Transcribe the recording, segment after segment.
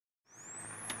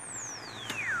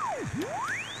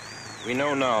We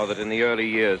know now that in the early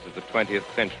years of the 20th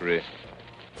century,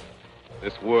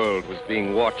 this world was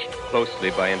being watched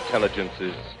closely by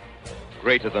intelligences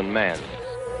greater than man's.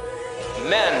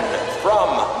 Men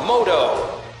from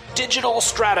Moto. Digital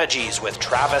Strategies with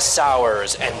Travis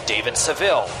Sowers and David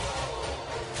Seville.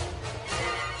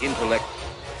 Intellect,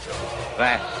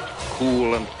 vast,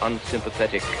 cool, and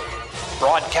unsympathetic.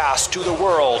 Broadcast to the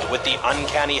world with the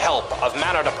uncanny help of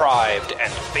Mana Deprived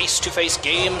and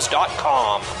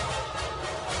FaceToFaceGames.com.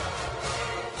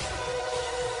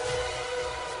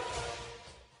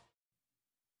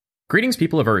 Greetings,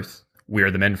 people of Earth. We are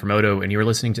the Men from Moto, and you are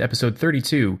listening to episode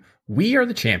 32, We Are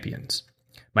the Champions.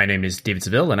 My name is David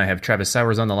Seville, and I have Travis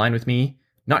Sowers on the line with me.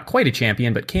 Not quite a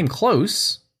champion, but came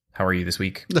close. How are you this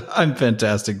week? I'm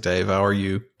fantastic, Dave. How are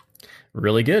you?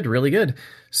 Really good, really good.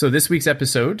 So this week's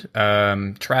episode,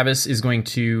 Travis is going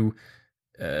to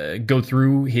go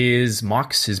through his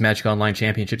MOCS, his Magic Online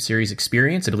Championship Series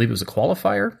experience. I believe it was a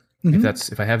qualifier,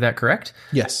 if I have that correct.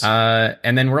 Yes.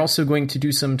 And then we're also going to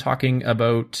do some talking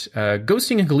about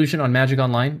ghosting and collusion on Magic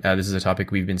Online. This is a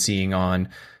topic we've been seeing on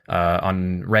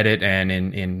Reddit and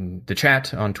in the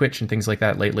chat on Twitch and things like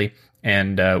that lately.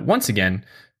 And once again,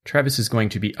 Travis is going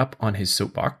to be up on his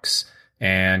soapbox,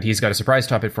 and he's got a surprise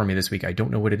topic for me this week. I don't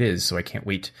know what it is, so I can't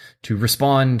wait to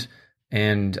respond.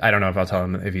 And I don't know if I'll tell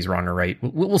him if he's wrong or right.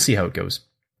 We'll see how it goes.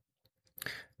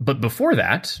 But before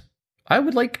that, I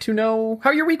would like to know how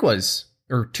your week was.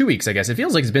 Or 2 weeks, I guess. It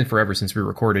feels like it's been forever since we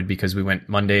recorded because we went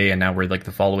Monday and now we're like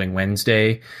the following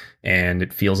Wednesday. And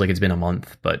it feels like it's been a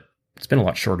month, but it's been a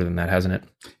lot shorter than that, hasn't it?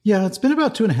 Yeah, it's been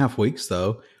about 2.5 weeks,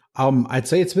 though. I'd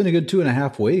say it's been a good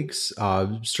 2.5 weeks.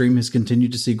 Stream has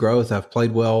continued to see growth. I've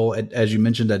played well. As you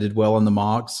mentioned, I did well on the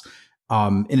MOCS.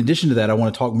 In addition to that, I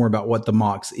want to talk more about what the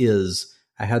MOCS is.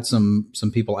 I had some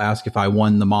people ask if I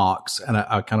won the MOCS, and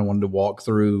I kind of wanted to walk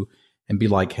through and be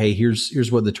like, hey,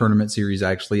 here's what the tournament series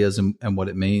actually is and what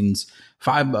it means.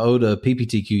 5-0 to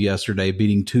PPTQ yesterday,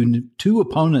 beating two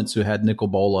opponents who had Nicol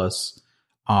Bolas,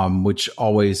 which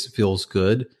always feels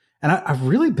good. And I've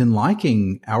really been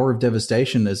liking Hour of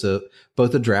Devastation as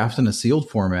both a draft and a sealed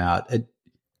format. It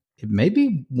may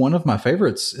be one of my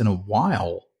favorites in a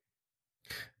while.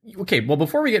 Okay, well,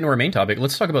 before we get into our main topic,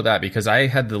 let's talk about that, because I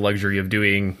had the luxury of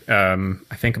doing,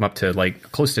 I think I'm up to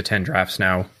like close to 10 drafts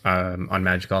now on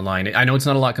Magic Online. I know it's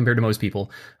not a lot compared to most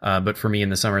people, but for me in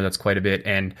the summer, that's quite a bit.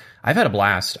 And I've had a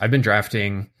blast. I've been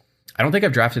drafting. I don't think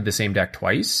I've drafted the same deck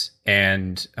twice,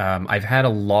 and I've had a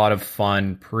lot of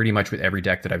fun pretty much with every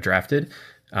deck that I've drafted.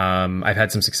 I've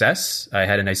had some success. I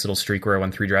had a nice little streak where I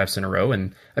won 3 drafts in a row,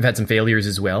 and I've had some failures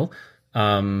as well,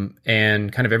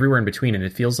 and kind of everywhere in between. And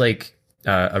it feels like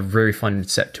a very fun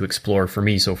set to explore for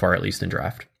me so far, at least in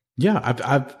draft. Yeah,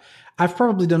 I've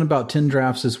probably done about 10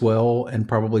 drafts as well, and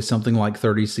probably something like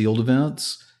 30 sealed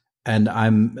events. And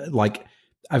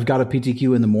I've got a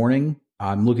PTQ in the morning.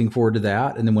 I'm looking forward to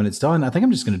that. And then when it's done, I think I'm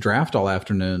just going to draft all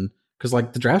afternoon, because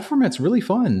like the draft format's really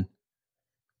fun.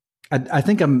 I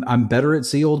think I'm better at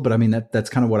sealed, but I mean,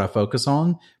 that's kind of what I focus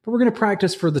on. But we're going to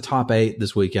practice for the top 8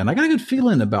 this weekend. I got a good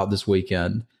feeling about this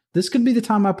weekend. This could be the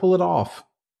time I pull it off.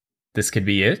 This could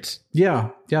be it. Yeah,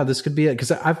 this could be it,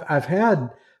 because I've had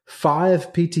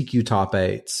 5 PTQ top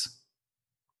 8s.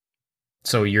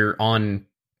 So you're on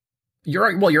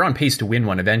pace to win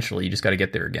one eventually. You just got to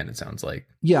get there again, it sounds like.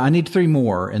 Yeah, I need 3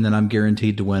 more, and then I'm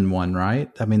guaranteed to win one, right?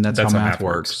 I mean, that's how math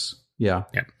works. Yeah.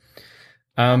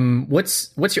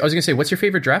 What's your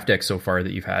favorite draft deck so far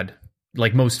that you've had?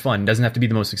 Like, most fun. Doesn't have to be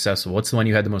the most successful. What's the one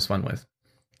you had the most fun with?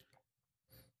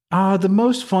 The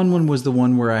most fun one was the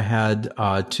one where I had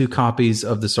 2 copies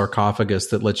of the Sarcophagus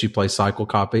that lets you play cycle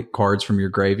copy cards from your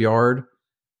graveyard.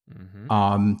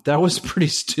 That was pretty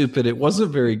stupid. It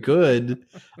wasn't very good,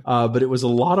 but it was a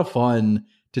lot of fun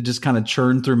to just kind of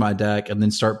churn through my deck and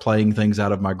then start playing things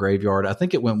out of my graveyard. I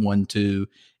think it went 1-2.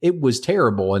 It was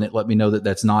terrible, and it let me know that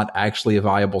that's not actually a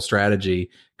viable strategy,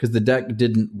 because the deck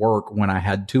didn't work when I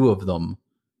had 2 of them.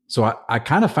 So I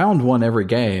kind of found one every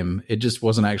game. It just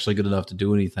wasn't actually good enough to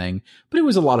do anything. But it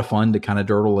was a lot of fun to kind of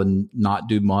durdle and not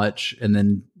do much, and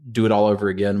then do it all over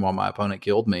again while my opponent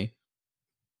killed me.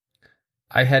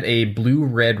 I had a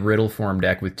blue-red Riddle Form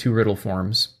deck with 2 Riddle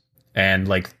Forms and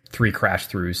like 3 Crash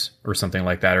Throughs or something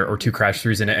like that, or 2 Crash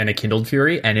Throughs and a Kindled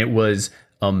Fury, and it was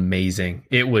amazing.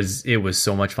 It was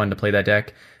so much fun to play that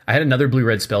deck. I had another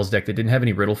blue-red spells deck that didn't have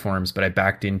any Riddle Forms, but I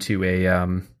backed into a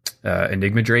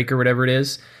Enigma Drake or whatever it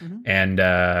is, and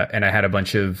I had a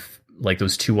bunch of like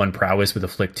those 2/1 Prowess with a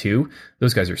Flick 2.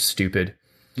 Those guys are stupid.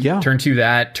 Yeah. Turn 2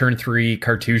 that, turn 3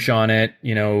 Cartouche on it,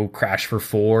 Crash for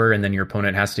 4, and then your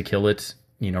opponent has to kill it.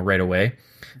 right away.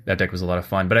 That deck was a lot of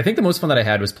fun. But I think the most fun that I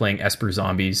had was playing Esper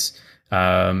Zombies,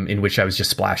 in which I was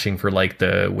just splashing for like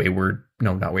the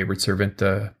not Wayward Servant,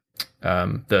 the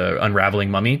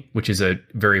Unraveling Mummy, which is a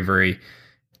very, very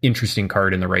interesting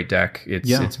card in the right deck.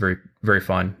 It's very, very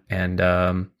fun. And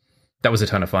that was a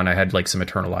ton of fun. I had like some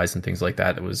Eternalize and things like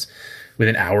that. It was with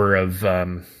an hour of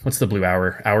what's the blue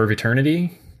hour? Hour of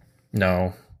Eternity?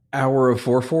 No. Hour of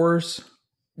 4/4s?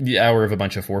 The hour of a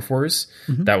bunch of 4/4s.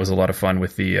 Mm-hmm. That was a lot of fun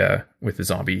with the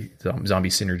zombie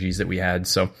synergies that we had.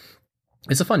 So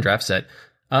it's a fun draft set.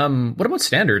 What about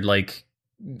standard? Like,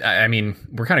 I mean,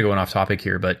 we're kind of going off topic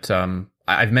here, but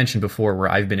I've mentioned before where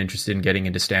I've been interested in getting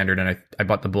into standard, and I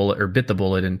bit the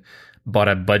bullet and bought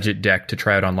a budget deck to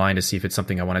try out online to see if it's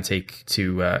something I want to take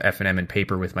to FNM and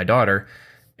paper with my daughter.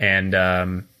 And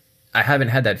I haven't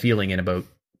had that feeling in about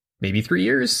maybe 3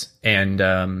 years. And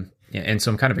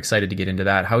so I'm kind of excited to get into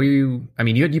that. How are you? I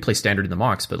mean, you play standard in the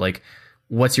mocks, but like,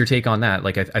 what's your take on that?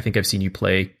 Like, I think I've seen you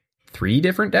play 3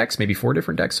 different decks, maybe 4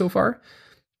 different decks so far.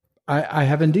 I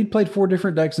have indeed played 4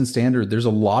 different decks in standard. There's a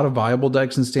lot of viable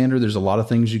decks in standard. There's a lot of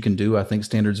things you can do. I think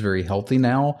standard's very healthy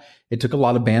now. It took a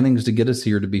lot of bannings to get us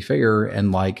here, to be fair.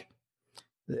 And like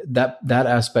that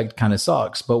aspect kind of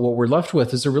sucks. But what we're left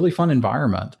with is a really fun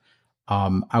environment.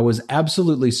 I was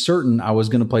absolutely certain I was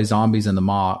going to play zombies in the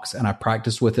mocks, and I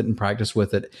practiced with it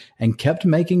and kept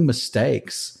making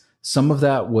mistakes. Some of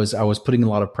that was I was putting a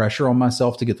lot of pressure on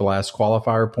myself to get the last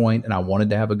qualifier point, and I wanted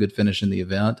to have a good finish in the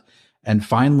event. And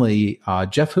finally,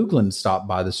 Jeff Hoogland stopped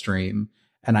by the stream,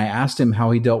 and I asked him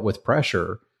how he dealt with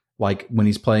pressure, like when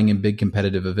he's playing in big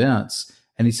competitive events.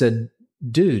 And he said,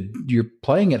 dude, you're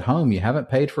playing at home. You haven't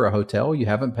paid for a hotel. You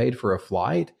haven't paid for a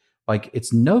flight. Like,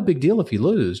 it's no big deal if you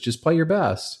lose. Just play your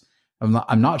best.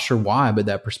 I'm not sure why, but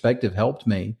that perspective helped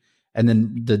me. And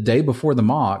then the day before the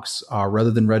mocks,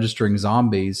 rather than registering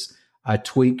zombies, I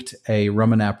tweaked a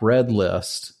Rummanap Red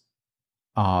list.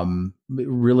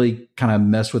 Really kind of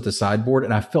messed with the sideboard,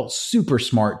 and I felt super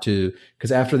smart too,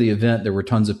 because after the event there were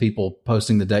tons of people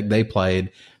posting the deck they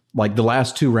played. Like the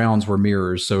last 2 rounds were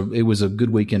mirrors, so it was a good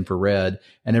weekend for red,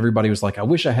 and everybody was like, I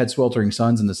wish I had Sweltering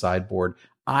Suns in the sideboard.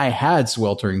 I had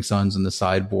Sweltering Suns in the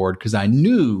sideboard because I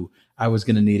knew I was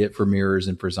going to need it for mirrors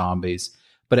and for zombies.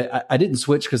 But I didn't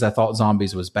switch because I thought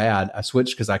zombies was bad. I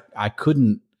switched because I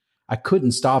couldn't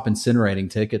stop incinerating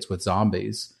tickets with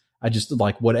zombies. I just,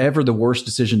 like, whatever the worst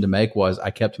decision to make was, I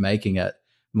kept making it.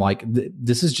 I'm like,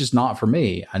 this is just not for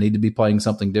me. I need to be playing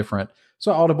something different.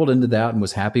 So I audibled into that and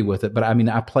was happy with it. But I mean,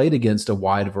 I played against a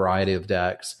wide variety of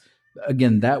decks.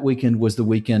 Again, that weekend was the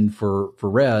weekend for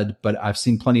red, but I've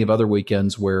seen plenty of other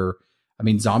weekends where, I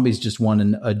mean, zombies just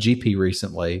won a GP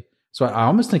recently. So I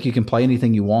almost think you can play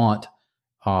anything you want,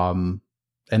 and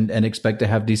expect to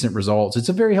have decent results. It's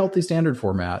a very healthy standard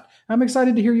format. I'm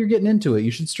excited to hear you're getting into it.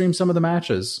 You should stream some of the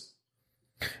matches.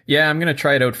 Yeah, I'm going to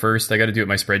try it out first. I got to do it in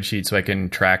my spreadsheet so I can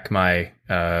track my,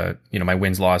 my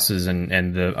wins, losses, and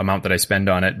the amount that I spend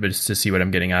on it, but just to see what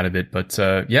I'm getting out of it. But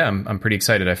yeah, I'm pretty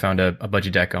excited. I found a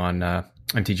budget deck on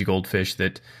TG Goldfish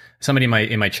that somebody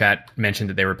in my chat mentioned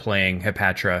that they were playing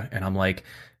Hepatra, and I'm like,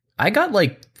 I got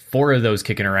like 4 of those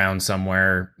kicking around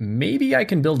somewhere. Maybe I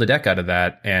can build a deck out of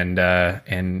that, and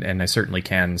I certainly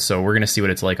can. So we're going to see what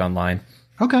it's like online.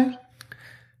 Okay.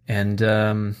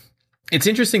 And it's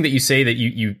interesting that you say that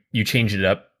you changed it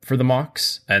up for the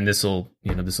mocks, and this will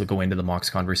go into the mocks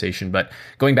conversation. But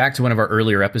going back to one of our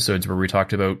earlier episodes where we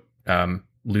talked about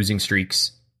losing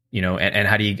streaks, and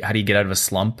how do you get out of a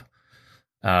slump?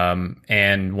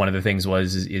 And one of the things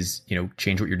is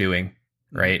change what you're doing,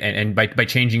 right? And by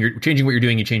changing what you're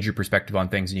doing, you change your perspective on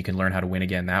things, and you can learn how to win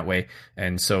again that way.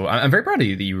 And so I'm very proud of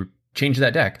you that you changed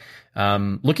that deck.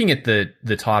 Looking at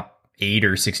the top 8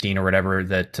 or 16 or whatever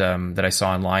that I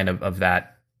saw online of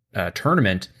that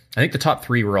tournament, I think the top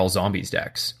 3 were all zombies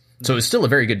decks. So it's still a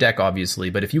very good deck,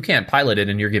 obviously, but if you can't pilot it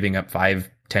and you're giving up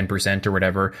 5-10% or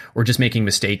whatever, or just making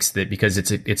mistakes that because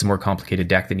it's a more complicated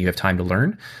deck than you have time to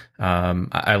learn,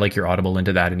 I like your audible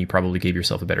into that, and you probably gave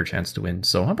yourself a better chance to win.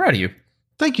 So I'm proud of you.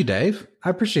 Thank you, Dave. I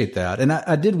appreciate that. And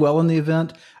I did well in the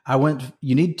event.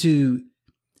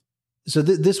 So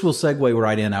this will segue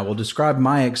right in. I will describe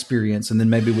my experience, and then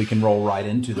maybe we can roll right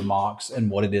into the mocks and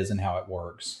what it is and how it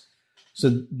works.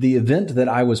 So the event that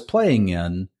I was playing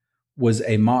in was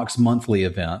a mocks monthly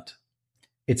event.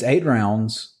 It's 8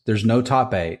 rounds. There's no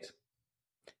top 8.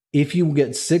 If you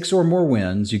get 6 or more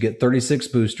wins, you get 36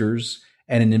 boosters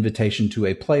and an invitation to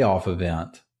a playoff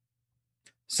event.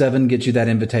 7 gets you that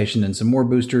invitation and some more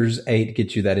boosters. 8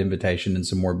 gets you that invitation and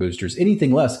some more boosters.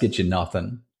 Anything less gets you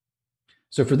nothing.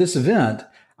 So for this event,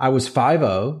 I was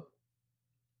 5-0.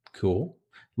 Cool.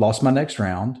 Lost my next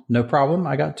round. No problem.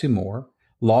 I got 2 more.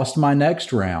 lost my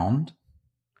next round,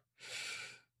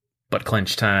 But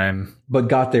clinch time. but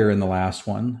got there in the last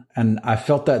one. And I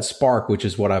felt that spark, which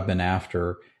is what I've been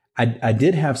after. I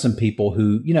did have some people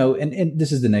who, and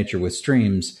this is the nature with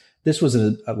streams. This was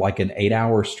like an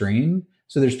 8-hour stream.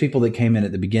 So there's people that came in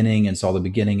at the beginning and saw the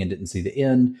beginning and didn't see the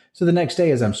end. So the next day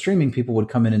as I'm streaming, people would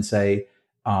come in and say,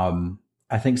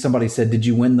 I think somebody said, did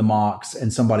you win the mocks?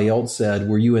 And somebody else said,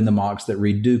 were you in the mocks that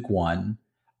Reed Duke won?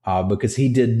 Because he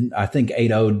did, I think,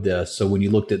 8-0'd this. So when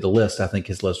you looked at the list, I think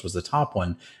his list was the top one.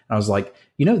 And I was like,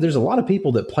 there's a lot of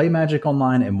people that play Magic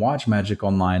Online and watch Magic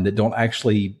Online that don't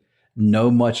actually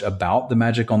know much about the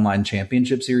Magic Online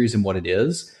Championship Series and what it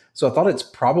is. So I thought it's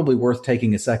probably worth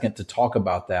taking a second to talk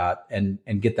about that and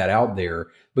get that out there.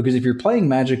 Because if you're playing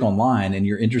Magic Online and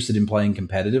you're interested in playing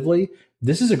competitively,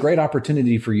 this is a great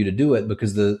opportunity for you to do it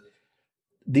because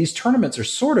these tournaments are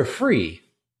sort of free.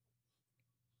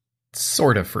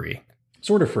 Sort of free.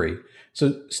 Sort of free.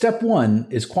 So step 1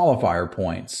 is qualifier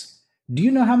points. Do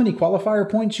you know how many qualifier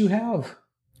points you have?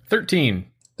 13.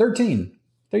 13.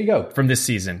 There you go. From this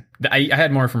season. I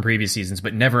had more from previous seasons,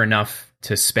 but never enough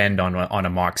to spend on a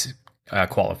Mox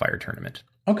qualifier tournament.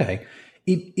 Okay.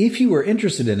 If you were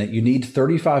interested in it, you need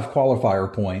 35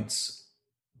 qualifier points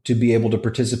to be able to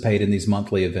participate in these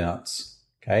monthly events.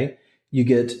 Okay. You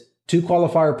get 2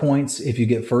 qualifier points if you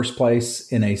get first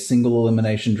place in a single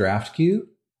elimination draft queue.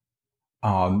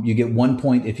 You get 1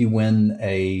 point if you win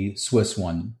a Swiss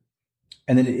one.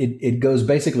 And then it goes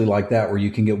basically like that, where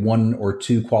you can get 1 or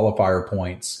 2 qualifier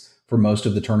points for most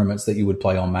of the tournaments that you would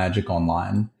play on Magic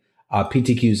Online.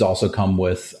 PTQs also come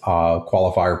with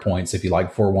qualifier points if you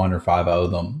like 4-1 or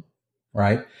 5-0 them,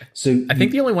 right? So I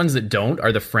think the only ones that don't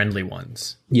are the friendly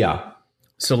ones. Yeah.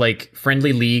 So like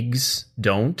friendly leagues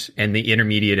don't, and the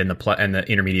intermediate and the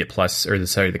intermediate plus, or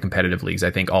the competitive leagues,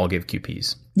 I think all give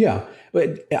QPs. Yeah.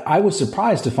 But I was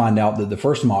surprised to find out that the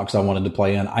first mocks I wanted to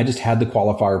play in, I just had the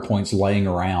qualifier points laying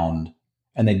around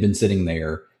and they'd been sitting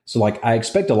there. So like I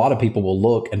expect a lot of people will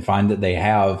look and find that they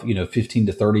have, 15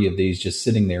 to 30 of these just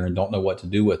sitting there and don't know what to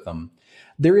do with them.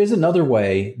 There is another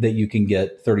way that you can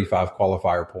get 35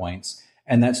 qualifier points,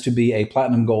 and that's to be a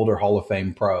Platinum, Gold, or Hall of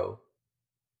Fame pro.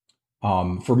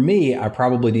 For me, I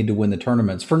probably need to win the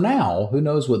tournaments. For now, who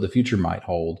knows what the future might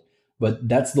hold, but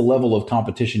that's the level of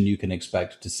competition you can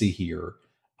expect to see here.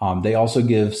 They also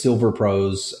give Silver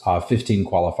Pros 15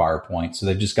 qualifier points, so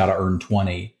they've just got to earn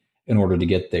 20 in order to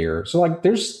get there. So like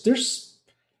there's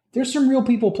some real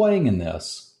people playing in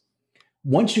this.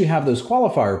 Once you have those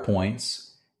qualifier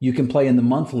points, you can play in the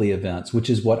monthly events, which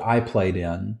is what I played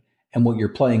in. And what you're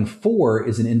playing for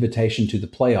is an invitation to the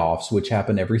playoffs, which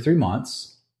happen every 3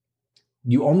 months.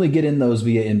 You only get in those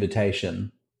via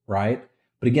invitation, right?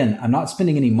 But again, I'm not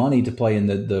spending any money to play in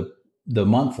the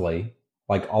monthly.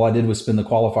 Like all I did was spend the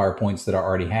qualifier points that I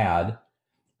already had.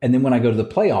 And then when I go to the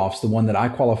playoffs, the one that I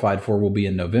qualified for will be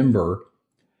in November.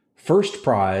 First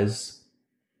prize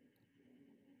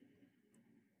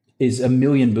is 1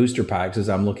 million booster packs as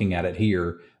I'm looking at it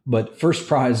here. But first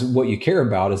prize, what you care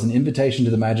about is an invitation to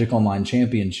the Magic Online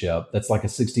Championship. That's like a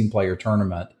 16-player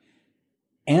tournament.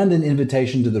 And an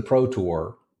invitation to the Pro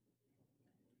Tour.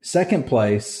 Second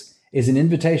place is an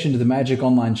invitation to the Magic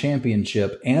Online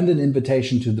Championship and an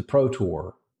invitation to the Pro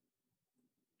Tour.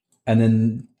 And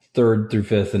then third through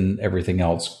fifth and everything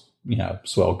else,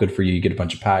 swell, good for you. You get a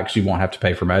bunch of packs. You won't have to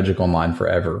pay for Magic Online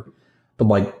forever. But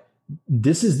like,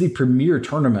 this is the premier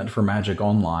tournament for Magic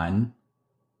Online.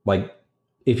 Like,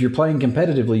 if you're playing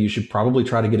competitively, you should probably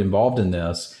try to get involved in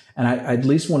this. And I at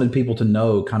least wanted people to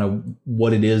know kind of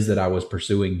what it is that I was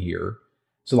pursuing here.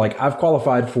 So like, I've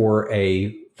qualified for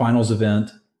a finals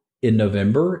event in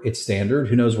November. It's standard.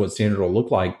 Who knows what standard will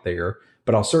look like there,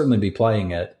 but I'll certainly be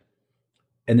playing it.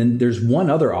 And then there's one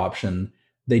other option.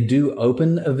 They do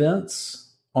open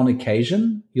events on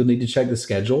occasion. You'll need to check the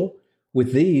schedule.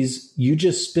 With these, you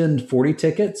just spend 40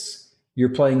 tickets. You're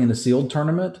playing in a sealed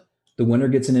tournament. The winner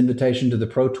gets an invitation to the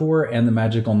Pro Tour and the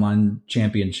Magic Online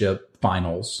Championship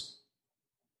finals.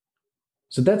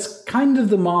 So that's kind of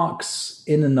the mocks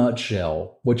in a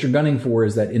nutshell. What you're gunning for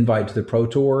is that invite to the Pro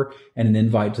Tour and an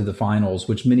invite to the finals,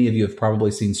 which many of you have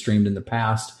probably seen streamed in the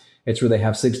past. It's where they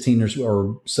have 16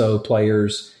 or so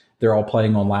players. They're all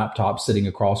playing on laptops sitting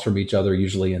across from each other,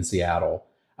 usually in Seattle.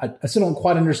 I still don't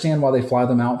quite understand why they fly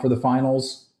them out for the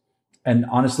finals. And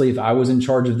honestly, if I was in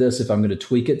charge of this, if I'm going to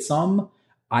tweak it some,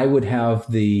 I would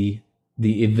have the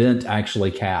event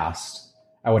actually cast.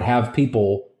 I would have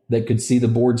people that could see the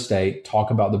board state, talk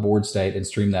about the board state, and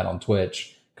stream that on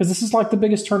Twitch. Because this is like the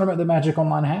biggest tournament that Magic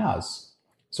Online has.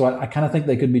 So I kind of think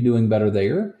they could be doing better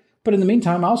there. But in the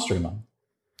meantime, I'll stream them.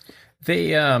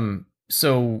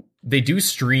 So they do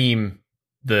stream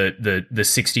the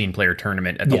 16 player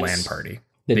tournament at the LAN party.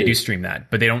 They do stream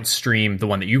that, but they don't stream the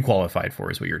one that you qualified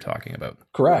for, is what you're talking about.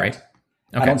 Correct. Right?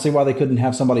 Okay. I don't see why they couldn't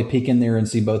have somebody peek in there and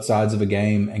see both sides of a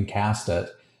game and cast it.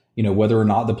 You know, whether or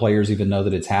not the players even know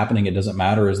that it's happening, it doesn't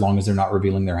matter as long as they're not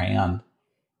revealing their hand.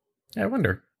 I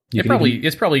wonder.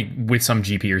 It's probably with some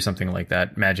GP or something like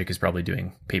that. Magic is probably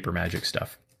doing paper Magic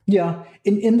stuff. Yeah.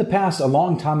 In the past, a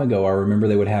long time ago, I remember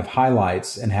they would have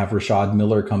highlights and have Rashad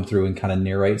Miller come through and kind of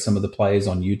narrate some of the plays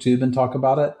on YouTube and talk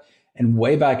about it. And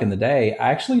way back in the day,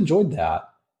 I actually enjoyed that.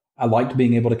 I liked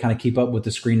being able to kind of keep up with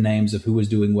the screen names of who was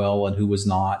doing well and who was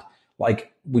not.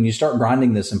 Like when you start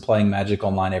grinding this and playing Magic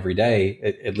Online every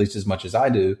day, at least as much as I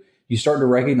do, you start to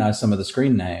recognize some of the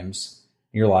screen names.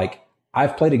 You're like,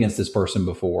 I've played against this person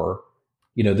before.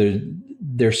 You know,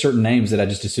 there's certain names that I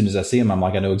just, as soon as I see them, I'm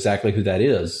like, I know exactly who that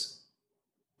is.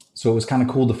 So it was kind of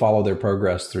cool to follow their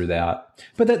progress through that.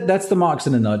 But that's the Mox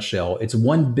in a nutshell. It's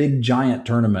one big giant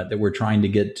tournament that we're trying to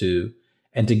get to.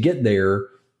 And to get there,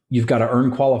 you've got to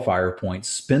earn qualifier points,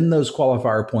 spend those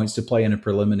qualifier points to play in a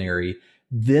preliminary,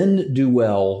 then do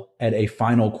well at a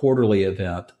final quarterly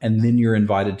event, and then you're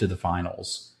invited to the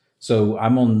finals. So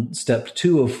I'm on step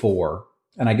 2 of 4,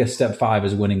 and I guess step 5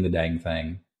 is winning the dang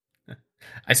thing.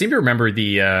 I seem to remember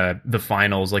the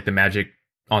finals, like the Magic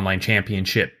Online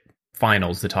Championship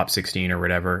finals, the top 16 or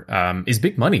whatever, is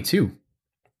big money too.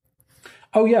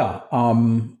 Oh yeah.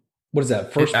 What is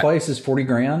that? First place is 40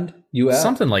 grand US,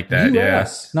 something like that.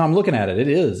 US. Yeah. No, I'm looking at it. It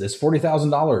is. It's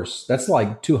 $40,000. That's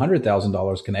like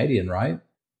 $200,000 Canadian, right?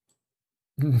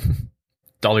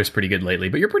 Dollar's pretty good lately,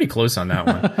 but you're pretty close on that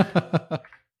one.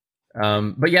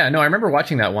 But yeah, no, I remember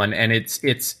watching that one, and it's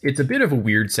a bit of a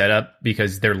weird setup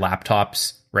because they're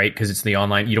laptops, right? Because it's the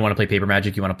online. You don't want to play paper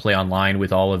Magic. You want to play online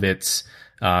with all of its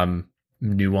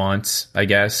nuance, I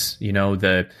guess. You know,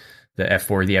 the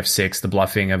F4, the F6, the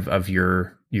bluffing of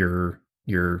your F6,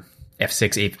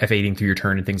 F8ing through your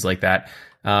turn and things like that.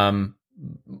 But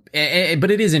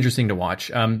it is interesting to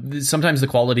watch. Sometimes the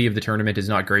quality of the tournament is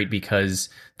not great because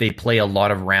they play a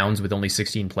lot of rounds with only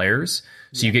 16 players.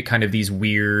 So you get kind of these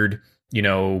weird,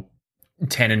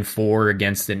 10-4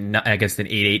 against an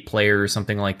 8-8 player or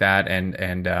something like that.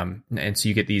 And so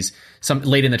you get these, some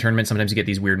late in the tournament, sometimes you get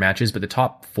these weird matches, but the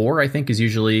top 4, I think, is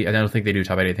usually, I don't think they do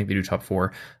top 8. I think they do top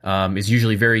 4, is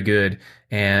usually very good.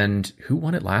 And who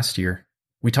won it last year?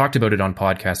 We talked about it on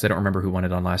podcast. I don't remember who won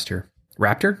it on last year.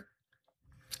 Raptor?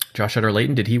 Josh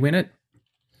Utter-Layton, did he win it?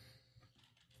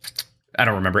 I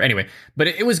don't remember. Anyway, but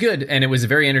it was good, and it was a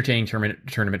very entertaining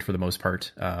tournament for the most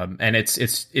part. And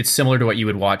it's similar to what you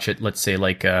would watch at, let's say,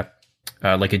 like a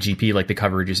GP. Like the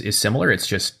coverage is similar. It's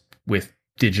just with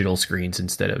digital screens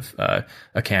instead of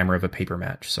a camera of a paper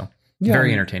match. So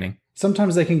very entertaining.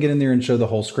 Sometimes they can get in there and show the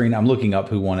whole screen. I'm looking up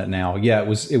who won it now. Yeah, it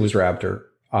was Raptor,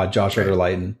 Josh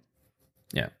Utter-Layton.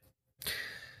 Yeah.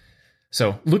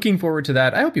 So looking forward to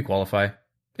that. I hope you qualify.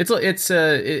 It's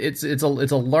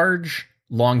a large,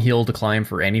 long hill to climb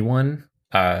for anyone.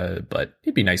 But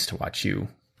it'd be nice to watch you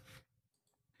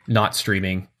not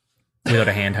streaming without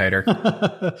a hand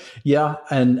hider. Yeah,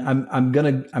 and I'm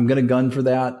gonna gun for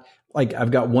that. Like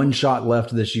I've got one shot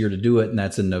left this year to do it, and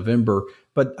that's in November.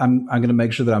 But I'm gonna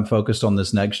make sure that I'm focused on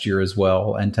this next year as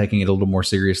well and taking it a little more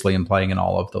seriously and playing in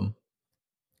all of them.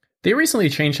 They recently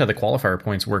changed how the qualifier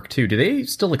points work too. Do they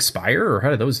still expire, or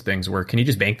how do those things work? Can you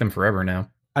just bank them forever now?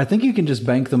 I think you can just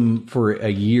bank them for a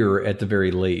year at the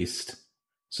very least.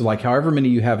 So like however many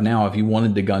you have now, if you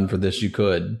wanted to gun for this, you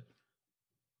could.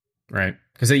 Right.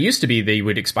 Because it used to be they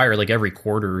would expire like every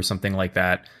quarter or something like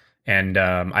that. And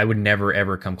I would never,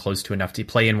 ever come close to enough to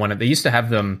play in one of... They used to have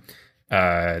them,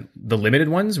 the limited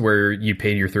ones where you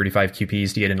pay your 35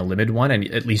 QPs to get in a limited one, and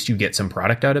at least you get some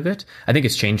product out of it. I think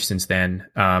it's changed since then.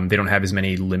 They don't have as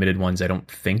many limited ones, I don't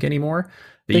think, anymore,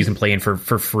 that you can play in for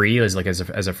free as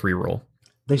a free roll.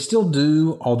 They still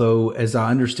do, although as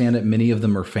I understand it, many of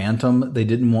them are phantom. They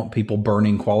didn't want people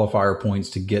burning qualifier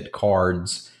points to get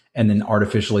cards and then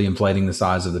artificially inflating the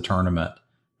size of the tournament.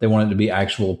 They wanted to be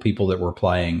actual people that were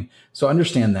playing. So I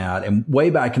understand that. And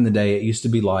way back in the day, it used to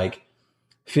be like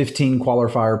 15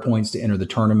 qualifier points to enter the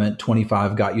tournament.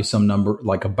 25 got you some number,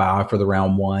 like a buy for the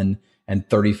round 1, and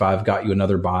 35 got you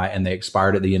another buy, and they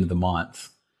expired at the end of the month.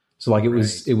 So like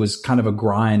it was kind of a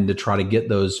grind to try to get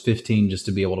those 15 just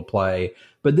to be able to play.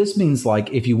 But this means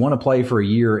like if you want to play for a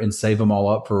year and save them all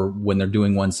up for when they're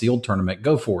doing one sealed tournament,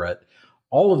 go for it.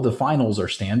 All of the finals are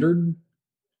standard.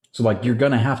 So like you're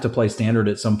going to have to play standard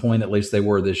at some point, at least they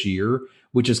were this year,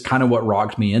 which is kind of what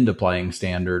rocked me into playing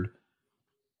standard.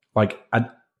 Like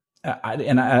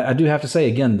I do have to say,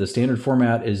 again, the standard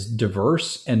format is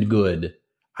diverse and good.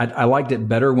 I liked it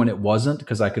better when it wasn't,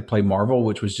 because I could play Marvel,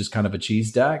 which was just kind of a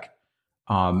cheese deck.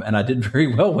 and I did very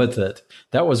well with it.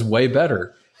 That was way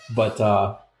better,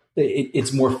 but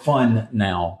it's more fun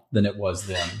now than it was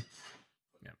then.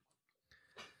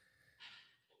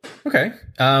 Okay.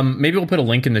 Maybe we'll put a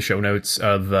link in the show notes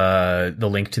of the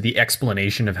link to the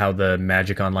explanation of how the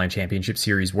Magic Online Championship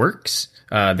Series works.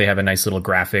 They have a nice little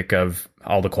graphic of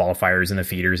all the qualifiers and the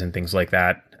feeders and things like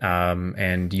that.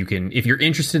 And you can, if you're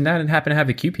interested in that and happen to have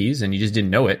the QPs and you just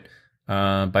didn't know it,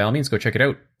 by all means, go check it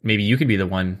out. Maybe you could be the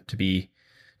one to beat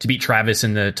Travis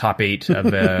in the top 8 of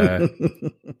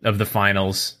the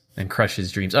finals and crush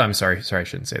his dreams. Oh, I'm sorry. I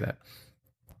shouldn't say that.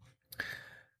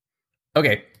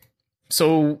 Okay.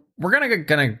 So we're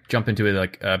gonna jump into it,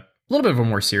 like a little bit of a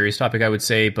more serious topic, I would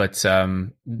say. But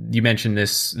you mentioned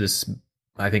this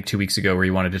I think 2 weeks ago, where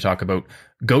you wanted to talk about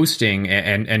ghosting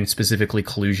and specifically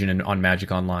collusion on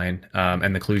Magic Online,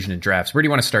 and the collusion in drafts. Where do you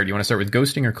want to start? Do you want to start with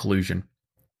ghosting or collusion?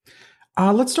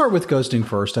 Let's start with ghosting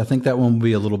first. I think that one will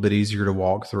be a little bit easier to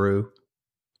walk through.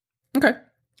 Okay,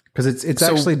 because it's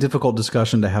actually a difficult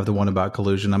discussion to have the one about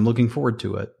collusion. I'm looking forward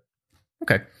to it.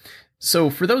 Okay, so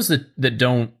for those that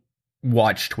don't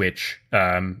watch Twitch,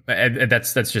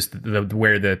 that's just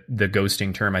where the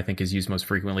ghosting term I think is used most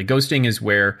frequently. Ghosting is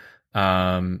where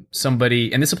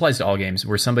somebody, and this applies to all games,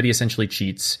 where somebody essentially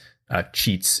cheats.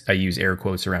 I use air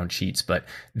quotes around cheats, but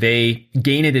they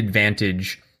gain an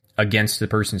advantage against the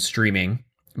person streaming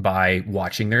by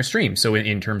watching their stream. So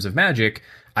in terms of Magic,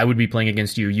 I would be playing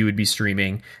against you, you would be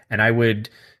streaming, and I would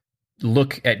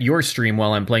look at your stream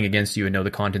while I'm playing against you and know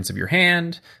the contents of your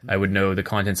hand. I would know the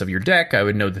contents of your deck. I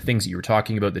would know the things that you were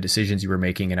talking about, the decisions you were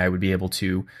making, and I would be able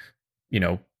to,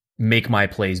 make my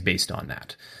plays based on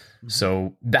that. Mm-hmm.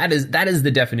 So that is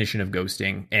the definition of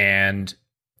ghosting, and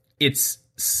it's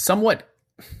somewhat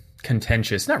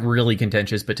contentious, not really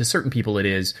contentious, but to certain people it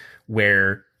is,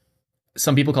 where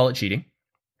some people call it cheating.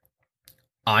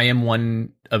 I am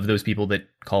one of those people that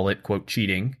call it, quote,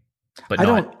 cheating, but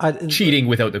not cheating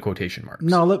without the quotation marks.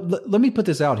 No, let me put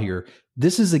this out here.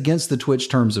 This is against the Twitch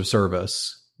terms of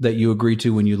service that you agree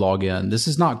to when you log in. This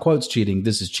is not quotes cheating.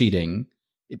 This is cheating.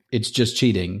 It's just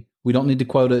cheating. We don't need to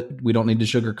quote it. We don't need to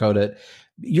sugarcoat it.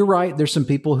 You're right. There's some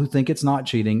people who think it's not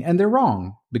cheating, and they're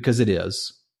wrong because it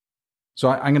is. So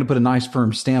I'm going to put a nice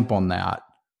firm stamp on that.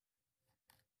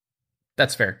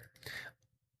 That's fair.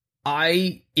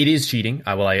 It is cheating.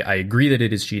 I agree that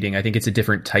it is cheating. I think it's a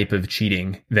different type of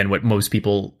cheating than what most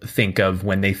people think of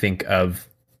when they think of,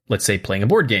 let's say, playing a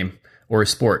board game or a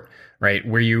sport, right?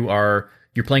 Where you're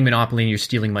playing Monopoly and you're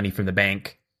stealing money from the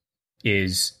bank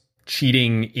is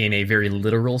cheating in a very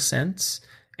literal sense.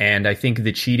 And I think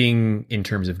the cheating in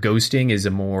terms of ghosting is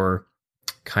a more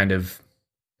kind of,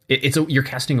 you're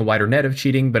casting a wider net of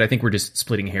cheating, but I think we're just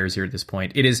splitting hairs here at this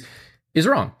point. It is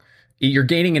wrong. You're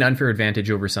gaining an unfair advantage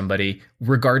over somebody,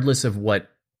 regardless of what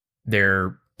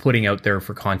they're putting out there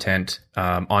for content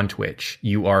on Twitch.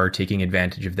 You are taking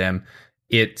advantage of them.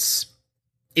 It's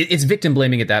victim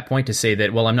blaming at that point to say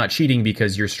that, well, I'm not cheating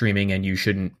because you're streaming and you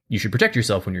should protect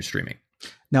yourself when you're streaming.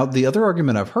 Now, the other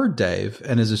argument I've heard, Dave,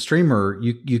 and as a streamer,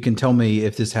 you can tell me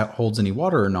if this holds any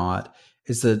water or not,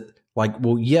 is that, like,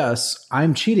 well, yes,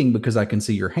 I'm cheating because I can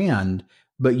see your hand,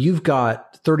 but you've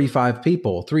got 35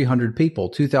 people, 300 people,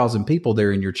 2,000 people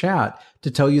there in your chat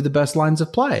to tell you the best lines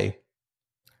of play.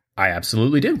 I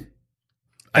absolutely do.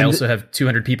 I also have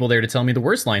 200 people there to tell me the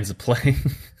worst lines of play.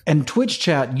 And Twitch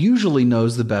chat usually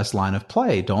knows the best line of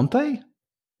play, don't they?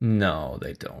 No,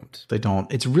 they don't. They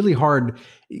don't. It's really hard.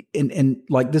 And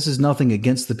like, this is nothing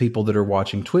against the people that are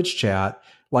watching Twitch chat.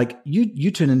 Like, you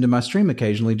tune into my stream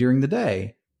occasionally during the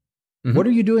day. Mm-hmm. What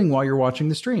are you doing while you're watching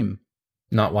the stream?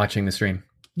 Not watching the stream.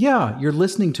 Yeah, you're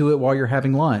listening to it while you're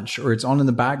having lunch, or it's on in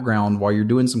the background while you're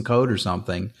doing some code or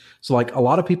something. So, like, a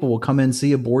lot of people will come in,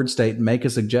 see a board state, and make a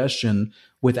suggestion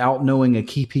without knowing a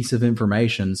key piece of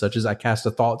information, such as I cast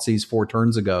a Thoughtseize 4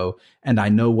 turns ago, and I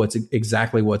know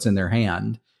exactly what's in their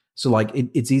hand. So, like,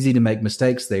 it's easy to make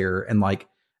mistakes there. And, like,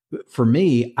 for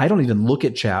me, I don't even look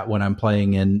at chat when I'm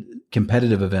playing in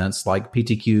competitive events like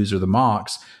PTQs or the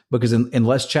mocks, because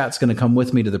unless chat's going to come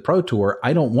with me to the Pro Tour,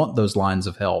 I don't want those lines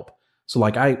of help. So,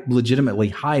 like, I legitimately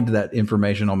hide that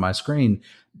information on my screen.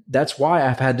 That's why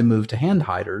I've had to move to hand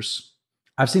hiders.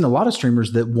 I've seen a lot of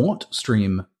streamers that won't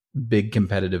stream big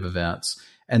competitive events.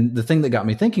 And the thing that got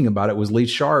me thinking about it was Lee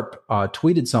Sharp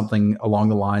tweeted something along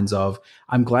the lines of,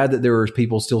 I'm glad that there are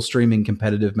people still streaming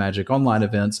competitive Magic Online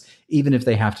events, even if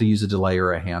they have to use a delay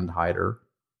or a hand hider.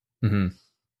 Mm-hmm.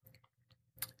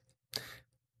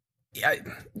 Yeah,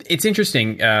 it's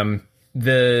interesting.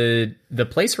 The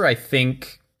place where I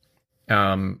think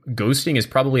ghosting is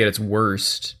probably at its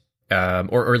worst,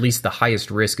 or at least the highest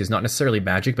risk, is not necessarily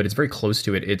Magic, but it's very close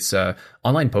to it. It's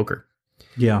online poker.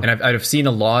 Yeah. And I've seen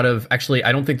a lot of, actually,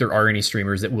 I don't think there are any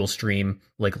streamers that will stream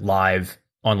like live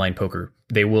online poker.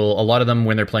 They will, a lot of them,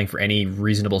 when they're playing for any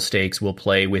reasonable stakes, will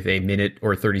play with a minute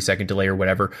or 30-second delay or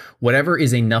whatever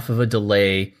is enough of a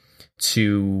delay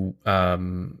to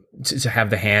have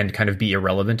the hand kind of be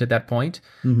irrelevant at that point.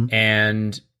 Mm-hmm.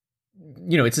 And,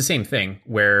 it's the same thing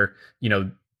where,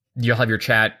 you'll have your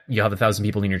chat, you'll have 1,000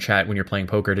 people in your chat when you're playing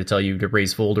poker to tell you to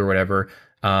raise fold or whatever.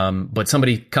 But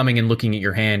somebody coming and looking at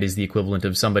your hand is the equivalent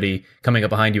of somebody coming up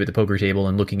behind you at the poker table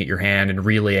and looking at your hand and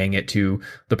relaying it to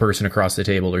the person across the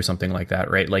table or something like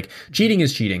that, right? Like, cheating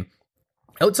is cheating.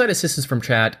 Outside assistance from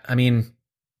chat, I mean,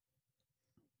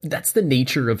 that's the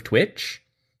nature of Twitch.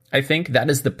 I think that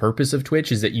is the purpose of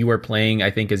Twitch, is that you are playing,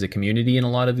 I think, as a community in a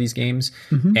lot of these games.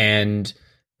 Mm-hmm. And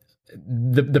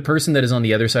the person that is on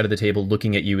the other side of the table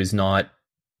looking at you is not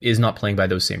playing by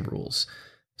those same rules.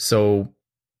 So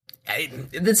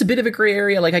it's a bit of a gray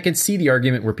area. Like, I can see the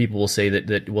argument where people will say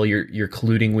that well, you're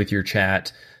colluding with your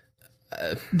chat.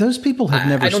 Those people have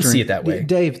never. I don't see it that way,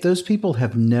 Dave. Those people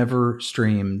have never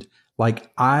streamed.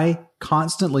 Like, I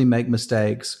constantly make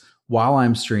mistakes while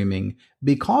I'm streaming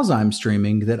because I'm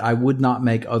streaming that I would not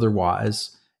make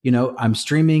otherwise. I'm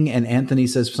streaming and Anthony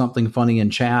says something funny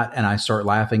in chat and I start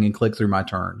laughing and click through my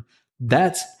turn.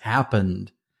 That's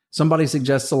happened. Somebody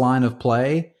suggests a line of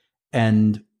play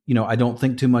and, I don't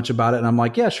think too much about it. And I'm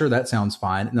like, yeah, sure, that sounds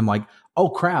fine. And I'm like, oh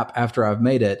crap, after I've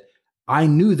made it, I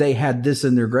knew they had this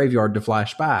in their graveyard to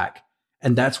flash back.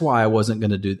 And that's why I wasn't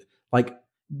going to do like,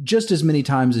 just as many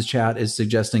times as chat is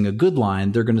suggesting a good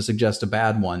line, they're going to suggest a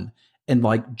bad one. And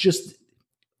like, just,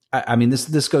 I mean,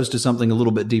 this goes to something a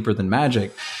little bit deeper than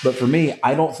Magic, but for me,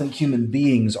 I don't think human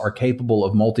beings are capable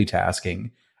of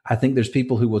multitasking. I think there's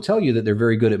people who will tell you that they're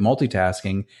very good at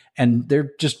multitasking, and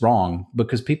they're just wrong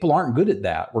because people aren't good at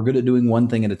that. We're good at doing one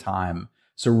thing at a time.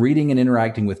 So reading and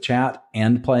interacting with chat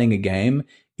and playing a game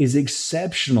is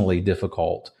exceptionally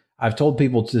difficult. I've told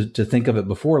people to think of it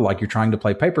before like you're trying to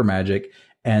play paper Magic,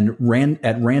 and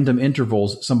at random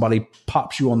intervals, somebody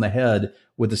pops you on the head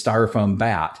with a styrofoam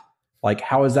bat. Like,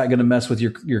 how is that going to mess with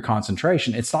your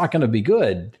concentration? It's not going to be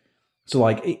good. So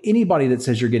like, anybody that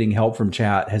says you're getting help from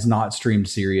chat has not streamed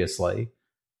seriously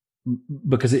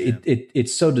because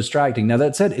it's so distracting. Now,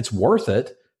 that said, it's worth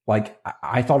it. Like,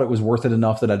 I thought it was worth it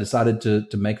enough that I decided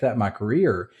to make that my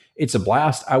career. It's a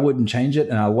blast. I wouldn't change it.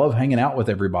 And I love hanging out with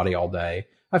everybody all day.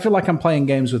 I feel like I'm playing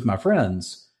games with my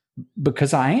friends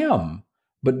because I am.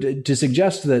 But to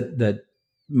suggest that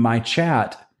my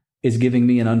chat is giving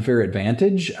me an unfair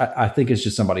advantage, I think it's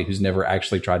just somebody who's never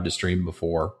actually tried to stream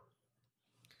before.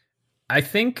 I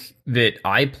think that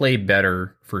I play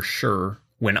better for sure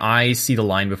when I see the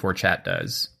line before chat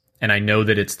does. And I know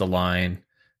that it's the line,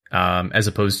 as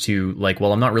opposed to like,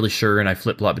 well, I'm not really sure. And I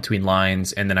flip-flop between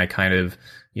lines. And then I kind of,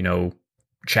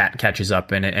 chat catches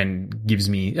up and gives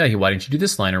me, hey, why didn't you do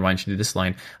this line? Or why didn't you do this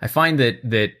line? I find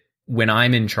that when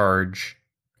I'm in charge,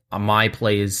 my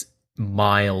play is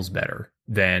miles better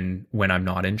than when I'm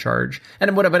not in charge.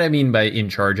 And what I mean by in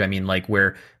charge, I mean like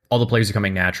where all the plays are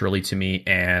coming naturally to me,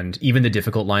 and even the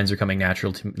difficult lines are coming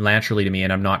naturally to me,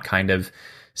 and I'm not kind of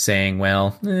saying,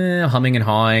 well, humming and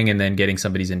hawing, and then getting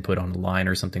somebody's input on the line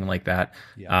or something like that.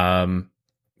 Yeah.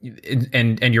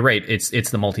 And you're right. It's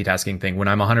the multitasking thing. When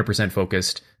I'm 100%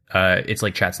 focused, it's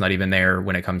like chat's not even there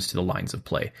when it comes to the lines of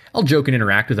play. I'll joke and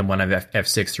interact with them when I've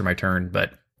F6 through my turn,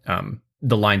 but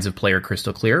the lines of play are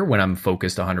crystal clear when I'm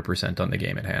focused 100% on the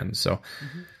game at hand. So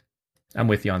I'm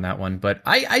with you on that one, but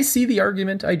I see the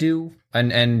argument. I do.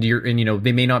 And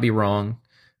they may not be wrong.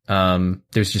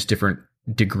 There's just different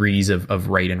degrees of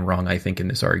right and wrong, I think, in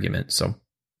this argument. So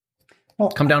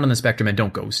come down on the spectrum and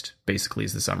don't ghost, basically,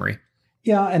 is the summary.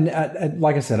 Yeah. And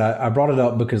like I said, I brought it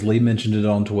up because Lee mentioned it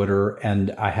on Twitter,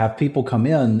 and I have people come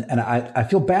in, and I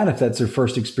feel bad if that's their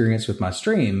first experience with my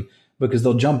stream, because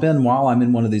they'll jump in while I'm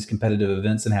in one of these competitive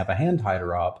events and have a hand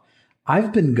hider up.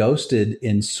 I've been ghosted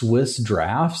in Swiss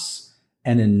drafts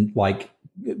and in like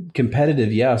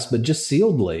competitive, yes, but just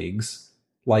sealed leagues.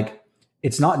 Like,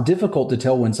 it's not difficult to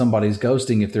tell when somebody's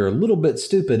ghosting if they're a little bit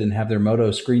stupid and have their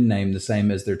Moto screen name the same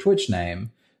as their Twitch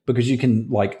name, because you can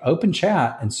like open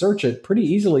chat and search it pretty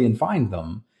easily and find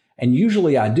them. And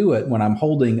usually I do it when I'm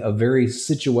holding a very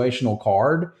situational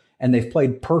card and they've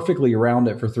played perfectly around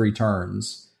it for 3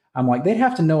 turns. I'm like, they'd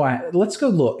have to know. Let's go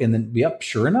look. And then, yep,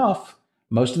 sure enough,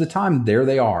 most of the time, there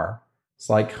they are. It's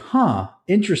like,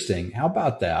 interesting. How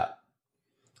about that?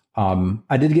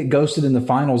 I did get ghosted in the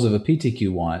finals of a PTQ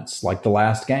once, like the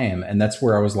last game. And that's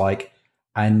where I was like,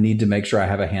 I need to make sure I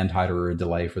have a hand hider or a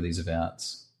delay for these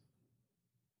events.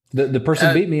 The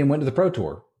person beat me and went to the Pro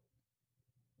Tour.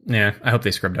 Yeah, I hope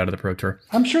they scrubbed out of the Pro Tour.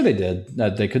 I'm sure they did.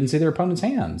 They couldn't see their opponent's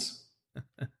hands.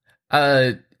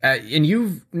 And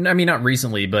I mean, not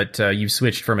recently, but you've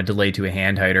switched from a delay to a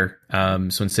hand hider.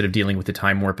 So instead of dealing with the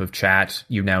time warp of chat,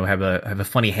 you now have a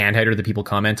funny hand hider that people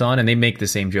comment on, and they make the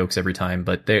same jokes every time,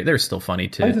 but they're still funny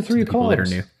to the people that are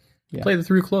new. Yeah. Play the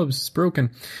 3 clubs. It's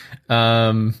broken.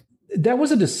 That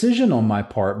was a decision on my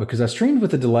part because I streamed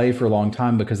with a delay for a long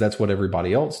time because that's what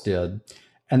everybody else did.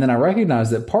 And then I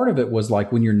recognized that part of it was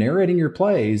like when you're narrating your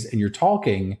plays and you're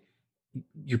talking,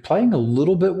 you're playing a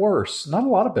little bit worse. Not a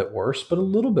lot of bit worse, but a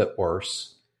little bit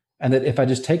worse. And that if I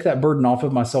just take that burden off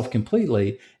of myself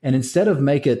completely, and instead of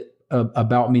make it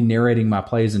about me narrating my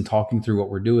plays and talking through what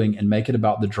we're doing, and make it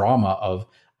about the drama of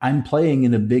I'm playing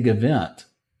in a big event,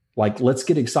 like let's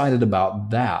get excited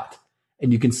about that.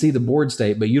 And you can see the board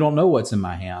state, but you don't know what's in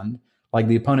my hand. Like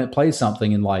the opponent plays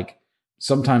something and like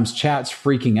sometimes chat's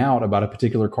freaking out about a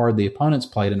particular card the opponent's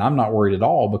played, and I'm not worried at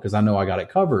all because I know I got it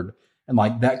covered. And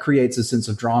like that creates a sense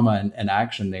of drama and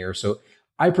action there. So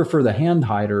I prefer the hand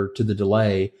hider to the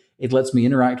delay. It lets me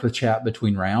interact with chat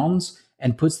between rounds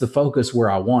and puts the focus where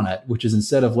I want it, which is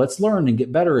instead of let's learn and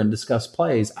get better and discuss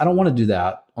plays. I don't want to do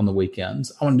that on the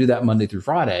weekends. I want to do that Monday through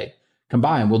Friday.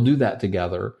 Combine, we'll do that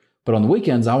together. But on the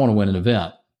weekends, I want to win an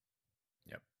event.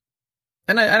 Yep.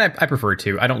 And I prefer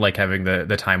to. I don't like having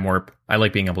the time warp. I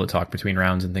like being able to talk between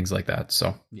rounds and things like that.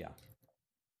 So yeah.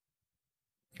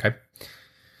 Okay.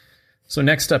 So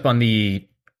next up on the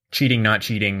cheating, not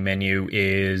cheating menu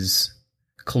is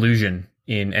collusion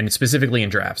and specifically in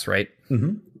drafts, right?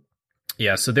 Mm-hmm.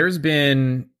 Yeah. So there's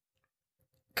been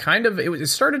it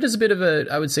started as a bit of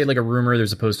I would say like a rumor.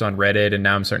 There's a post on Reddit, and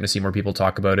now I'm starting to see more people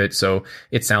talk about it. So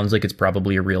it sounds like it's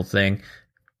probably a real thing.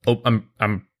 Oh,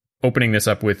 I'm opening this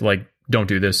up with like, don't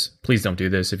do this. Please don't do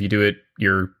this. If you do it,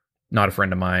 you're not a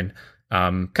friend of mine.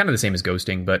 Kind of the same as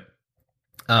ghosting, but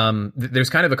there's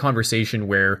kind of a conversation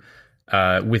where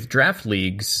with draft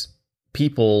leagues,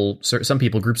 some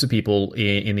people, groups of people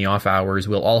in the off hours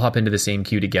will all hop into the same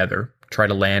queue together, try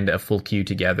to land a full queue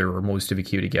together or most of a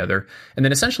queue together, and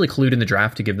then essentially collude in the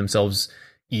draft to give themselves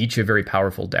each a very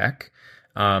powerful deck.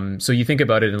 So you think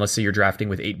about it, and let's say you're drafting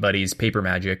with 8 buddies, Paper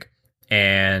Magic,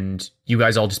 and you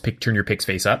guys all just turn your picks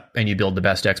face up, and you build the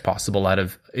best decks possible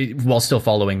while still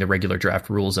following the regular draft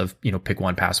rules of, pick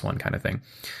one, pass one kind of thing.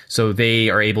 So they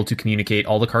are able to communicate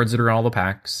all the cards that are in all the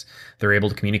packs. They're able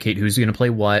to communicate who's going to play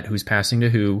what, who's passing to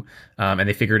who, and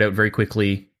they figure it out very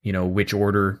quickly, which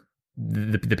order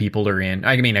the people are in.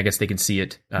 I mean, I guess they can see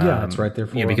it. Yeah, it's right there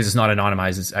for them. Because it's not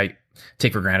anonymized. I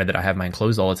take for granted that I have mine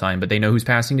closed all the time, but they know who's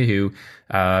passing to who,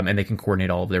 and they can coordinate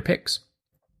all of their picks.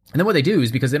 And then what they do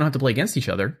is, because they don't have to play against each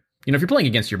other, if you're playing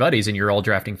against your buddies and you're all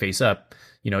drafting face up,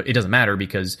 it doesn't matter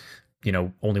because,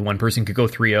 only one person could go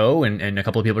 3-0 and a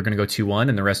couple of people are going to go 2-1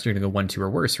 and the rest are going to go 1-2 or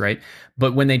worse, right?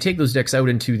 But when they take those decks out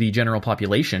into the general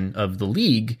population of the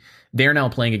league, they're now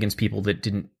playing against people that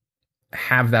didn't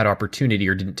have that opportunity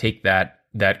or didn't take that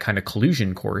kind of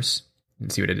collusion course.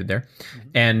 And see what I did there?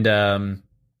 Mm-hmm.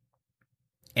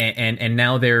 And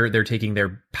now they're taking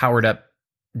their powered up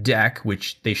deck,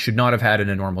 which they should not have had in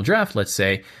a normal draft, let's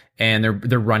say, and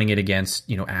they're running it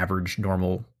against, average,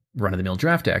 normal, run-of-the-mill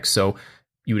draft decks. So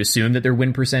you would assume that their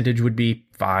win percentage would be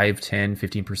 5, 10,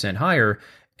 15% higher,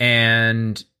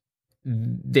 and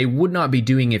they would not be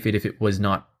doing it if it was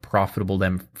not profitable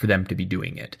for them to be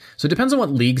doing it. So it depends on what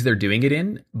leagues they're doing it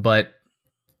in, but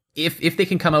if they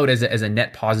can come out as a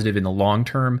net positive in the long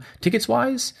term,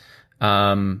 tickets-wise,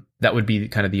 that would be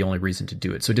kind of the only reason to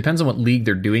do it. So it depends on what league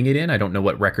they're doing it in. I don't know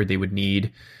what record they would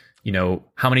need,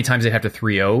 how many times they'd have to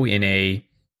 3-0 in a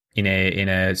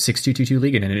 6-2-2-2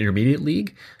 league, in an intermediate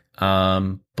league.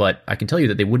 But I can tell you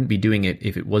that they wouldn't be doing it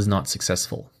if it was not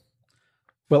successful.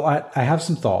 Well, I have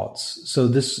some thoughts. So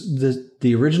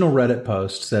the original Reddit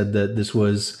post said that this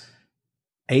was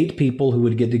 8 people who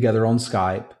would get together on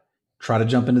Skype, try to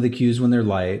jump into the queues when they're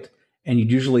late. And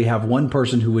you'd usually have one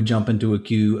person who would jump into a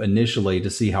queue initially to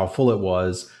see how full it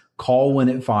was, call when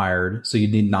it fired. So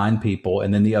you'd need 9 people,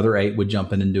 and then the other 8 would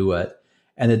jump in and do it.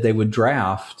 And that they would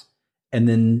draft and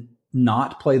then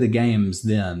not play the games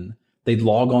then. They'd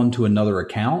log on to another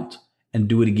account and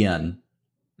do it again.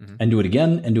 Mm-hmm. And do it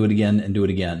again and do it again and do it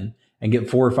again. And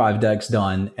get 4 or 5 decks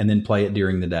done and then play it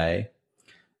during the day.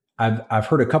 I've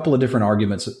heard a couple of different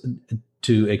arguments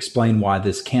to explain why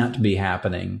this can't be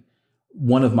happening.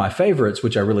 One of my favorites,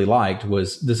 which I really liked,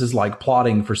 was this is like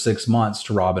plotting for 6 months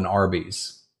to rob an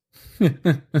Arby's.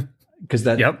 Because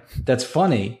that's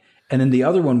funny. And then the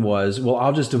other one was, well,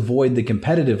 I'll just avoid the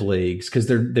competitive leagues because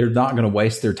they're not going to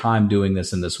waste their time doing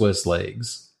this in the Swiss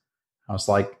leagues. I was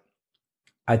like,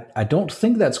 I don't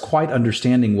think that's quite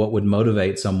understanding what would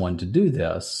motivate someone to do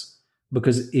this.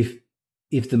 Because if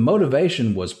the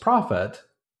motivation was profit,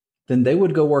 then they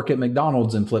would go work at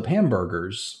McDonald's and flip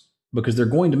hamburgers because they're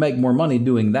going to make more money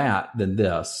doing that than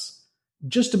this.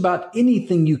 Just about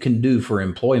anything you can do for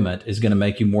employment is going to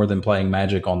make you more than playing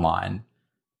Magic Online,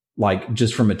 like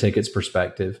just from a tickets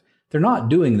perspective. They're not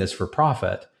doing this for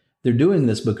profit. They're doing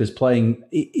this because playing,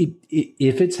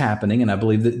 if it's happening, and I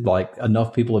believe that like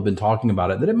enough people have been talking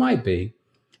about it that it might be,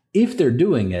 if they're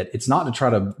doing it, it's not to try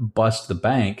to bust the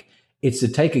bank. It's to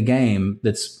take a game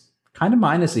that's kind of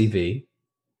minus EV,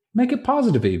 make it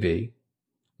positive EV.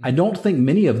 I don't think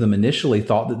many of them initially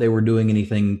thought that they were doing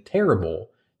anything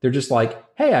terrible. They're just like,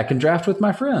 hey, I can draft with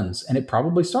my friends. And it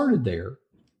probably started there.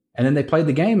 And then they played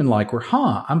the game and like,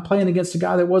 I'm playing against a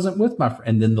guy that wasn't with my friend.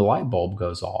 And then the light bulb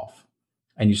goes off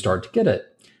and you start to get it.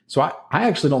 So I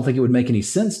actually don't think it would make any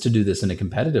sense to do this in a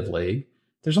competitive league.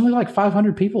 There's only like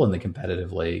 500 people in the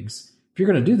competitive leagues. If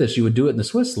you're going to do this, you would do it in the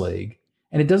Swiss League.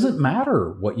 And it doesn't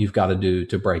matter what you've got to do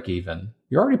to break even.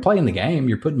 You're already playing the game.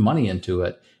 You're putting money into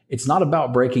it. It's not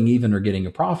about breaking even or getting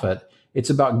a profit. It's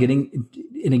about getting,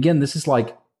 and again, this is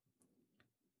like,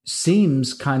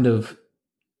 seems kind of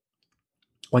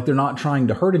like they're not trying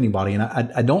to hurt anybody. And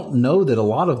I don't know that a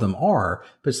lot of them are,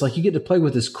 but it's like you get to play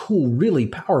with this cool, really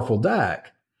powerful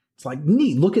deck. It's like,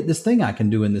 neat, look at this thing I can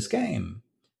do in this game.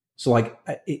 So like,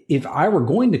 if I were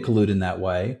going to collude in that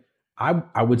way,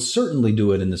 I would certainly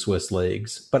do it in the Swiss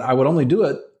leagues, but I would only do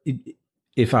it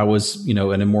if I was,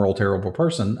 an immoral, terrible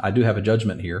person. I do have a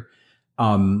judgment here.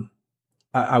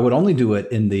 I would only do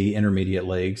it in the intermediate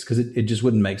leagues because it just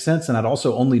wouldn't make sense. And I'd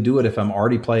also only do it if I'm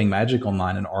already playing Magic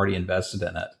Online and already invested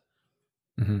in it.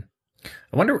 Mm-hmm.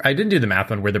 I wonder, I didn't do the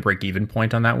math on where the break even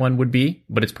point on that one would be,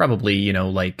 but it's probably,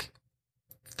 like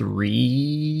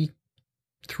three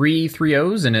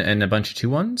O's and a bunch of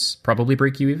 2-1s probably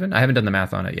break you even. I haven't done the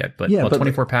math on it yet, but, yeah,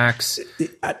 24 packs.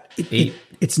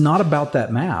 It's not about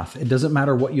that math. It doesn't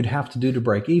matter what you'd have to do to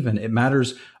break even. It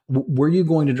matters, were you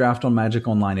going to draft on Magic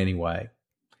Online anyway?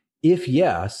 If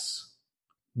yes,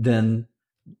 then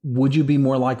would you be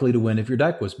more likely to win if your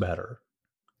deck was better?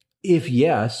 If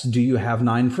yes, do you have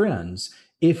 9 friends?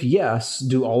 If yes,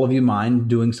 do all of you mind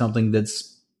doing something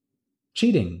that's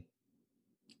cheating?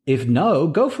 If no,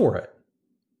 go for it.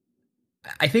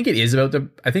 I think it is about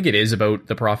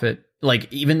the profit.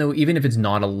 Like, even if it's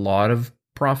not a lot of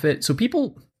profit. So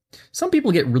some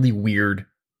people get really weird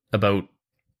about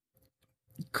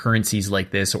currencies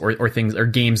like this or things or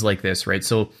games like this, right?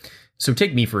 So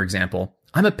take me, for example.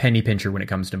 I'm a penny pincher when it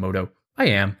comes to Moto. I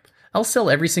am. I'll sell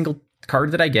every single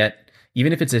card that I get,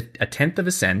 even if it's a tenth of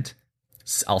a cent.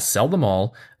 I'll sell them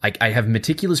all. I have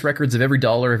meticulous records of every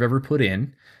dollar I've ever put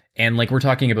in. And like, we're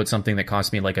talking about something that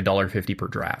cost me like $1.50 per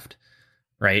draft.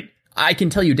 Right? I can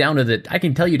tell you down to the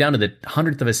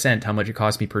 100th of a cent how much it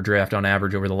cost me per draft on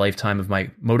average over the lifetime of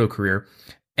my Moto career.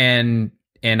 And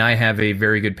I have a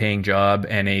very good paying job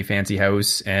and a fancy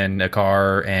house and a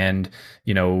car and,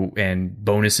 and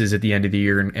bonuses at the end of the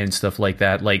year and stuff like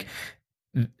that. Like,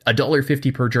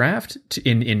 $1.50 per draft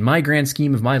in my grand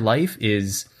scheme of my life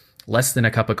is less than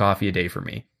a cup of coffee a day for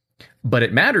me. But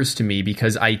it matters to me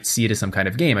because I see it as some kind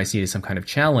of game. I see it as some kind of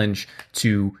challenge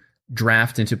to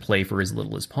draft and to play for as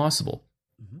little as possible.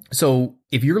 Mm-hmm. So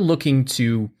if you're looking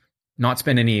to not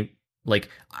spend any, like,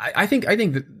 I think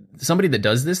that somebody that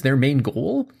does this, their main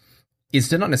goal is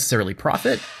to not necessarily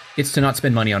profit. It's to not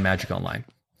spend money on Magic Online.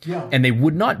 Yeah. And they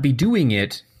would not be doing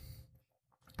it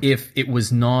if it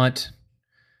was not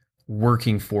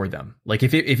working for them. Like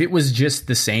if it was just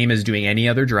the same as doing any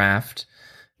other draft,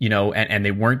 and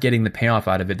they weren't getting the payoff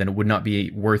out of it, then it would not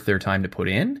be worth their time to put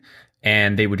in,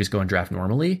 and they would just go and draft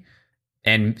normally.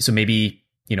 And so maybe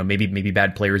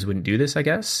bad players wouldn't do this, I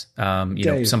guess.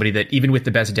 Somebody that even with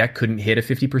the best deck couldn't hit a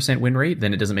 50% win rate,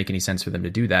 then it doesn't make any sense for them to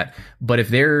do that. But if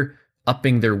they're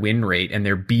upping their win rate and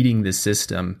they're beating the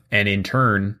system and in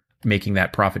turn making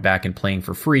that profit back and playing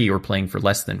for free or playing for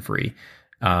less than free,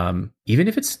 even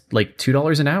if it's like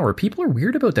 $2 an hour, people are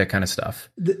weird about that kind of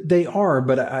stuff. They are,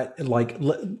 but I like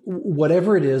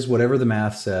whatever it is, whatever the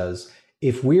math says,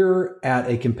 if we're at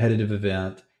a competitive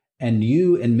event and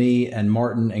you and me and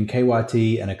Martin and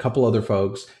KYT and a couple other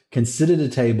folks can sit at a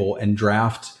table and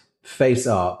draft face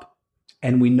up,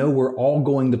 and we know we're all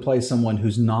going to play someone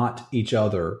who's not each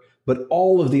other, but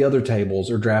all of the other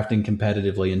tables are drafting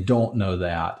competitively and don't know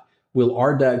that, will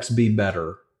our decks be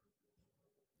better?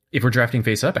 If we're drafting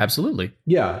face up, absolutely.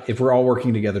 Yeah, if we're all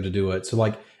working together to do it. So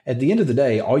like at the end of the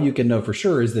day, all you can know for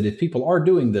sure is that if people are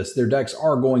doing this, their decks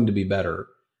are going to be better.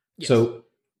 Yes. So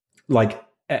like,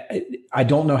 I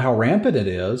don't know how rampant it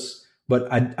is,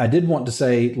 but I did want to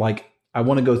say, like, I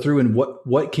want to go through and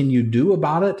what can you do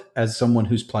about it as someone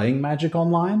who's playing Magic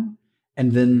Online?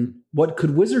 And then what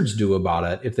could Wizards do about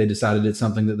it if they decided it's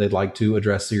something that they'd like to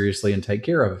address seriously and take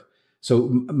care of? So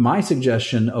my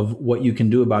suggestion of what you can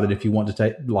do about it if you want to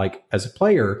take, like, as a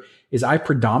player, is I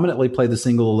predominantly play the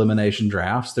single elimination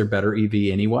drafts. They're better EV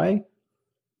anyway.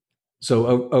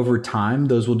 So over time,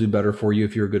 those will do better for you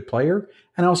if you're a good player.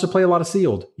 And I also play a lot of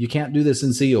sealed. You can't do this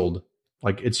in sealed.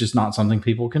 Like, it's just not something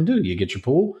people can do. You get your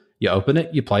pool, you open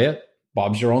it, you play it.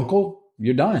 Bob's your uncle,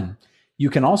 you're done. You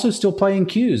can also still play in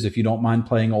queues if you don't mind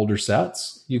playing older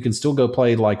sets. You can still go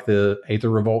play like the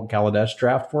Aether Revolt Kaladesh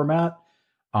draft format.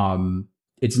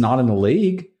 It's not in the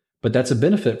league, but that's a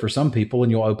benefit for some people,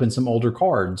 and you'll open some older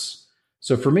cards.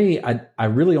 So for me, I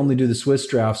really only do the Swiss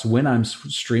drafts when I'm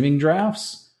streaming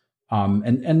drafts.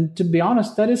 And to be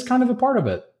honest, that is kind of a part of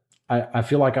it. I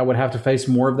feel like I would have to face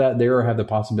more of that there, or have the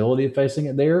possibility of facing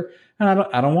it there, and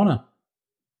I don't want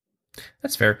to.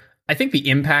 That's fair. I think the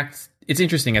impact, it's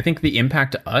interesting. I think the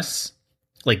impact to us,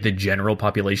 like the general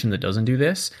population that doesn't do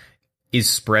this, is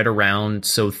spread around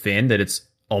so thin that it's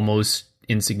almost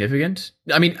insignificant.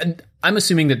 I mean, I'm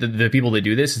assuming that the people that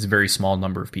do this is a very small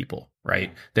number of people,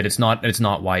 right? That it's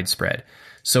not widespread.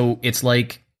 So it's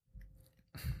like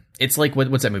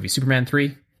what's that movie? Superman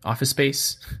 3, Office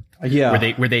Space? Yeah.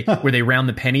 Where they round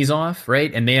the pennies off,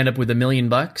 right? And they end up with $1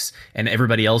 million, and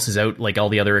everybody else is out, like all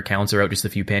the other accounts are out just a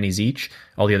few pennies each.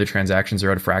 All the other transactions are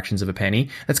out of fractions of a penny.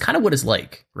 That's kind of what it's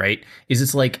like, right?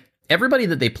 It's like everybody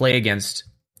that they play against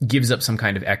gives up some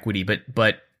kind of equity, but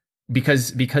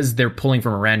because they're pulling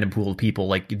from a random pool of people,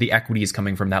 like the equity is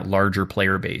coming from that larger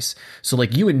player base. So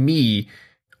like you and me,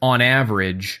 on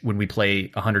average, when we play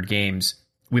 100 games,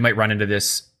 we might run into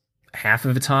this half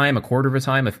of a time, a quarter of a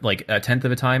time, like a tenth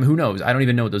of a time. Who knows? I don't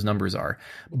even know what those numbers are.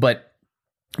 But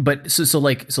so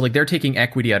like they're taking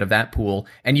equity out of that pool,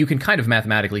 and you can kind of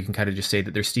mathematically just say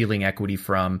that they're stealing equity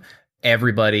from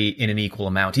everybody in an equal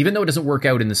amount, even though it doesn't work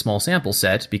out in the small sample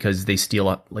set, because they steal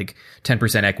up like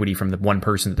 10% equity from the one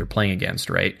person that they're playing against,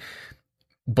 right?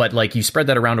 But like you spread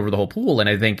that around over the whole pool, and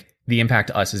I think the impact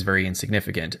to us is very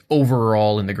insignificant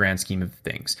overall in the grand scheme of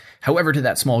things. However, to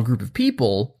that small group of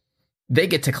people, they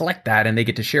get to collect that and they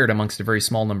get to share it amongst a very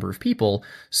small number of people.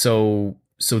 So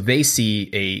they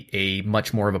see a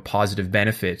much more of a positive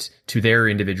benefit to their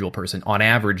individual person. On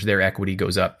average, their equity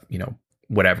goes up,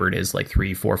 whatever it is, like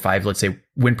 3, 4, 5, let's say,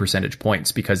 win percentage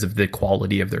points because of the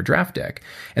quality of their draft deck.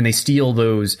 And they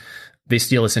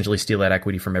essentially steal that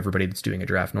equity from everybody that's doing a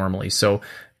draft normally. So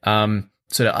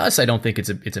to us, I don't think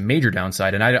it's a major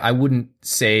downside. And I wouldn't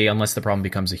say, unless the problem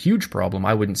becomes a huge problem,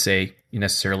 I wouldn't say you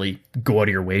necessarily go out of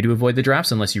your way to avoid the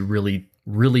drafts unless you really,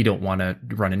 really don't want to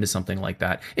run into something like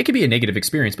that. It could be a negative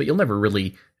experience, but you'll never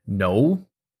really know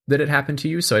that it happened to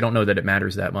you. So I don't know that it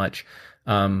matters that much.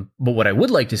 But what I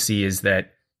would like to see is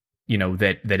that,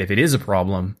 that if it is a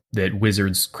problem, that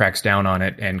Wizards cracks down on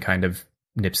it and kind of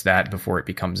nips that before it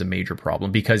becomes a major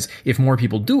problem. Because if more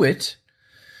people do it,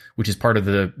 which is part of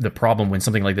the problem when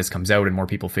something like this comes out and more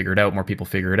people figure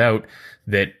it out,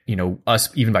 that, us,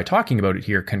 even by talking about it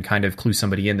here, can kind of clue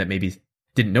somebody in that maybe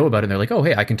didn't know about it. And they're like, oh,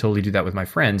 hey, I can totally do that with my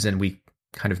friends. And we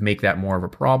kind of make that more of a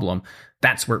problem.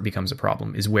 That's where it becomes a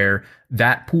problem, is where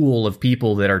that pool of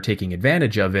people that are taking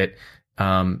advantage of it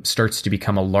starts to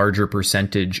become a larger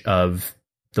percentage of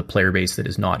the player base that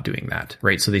is not doing that,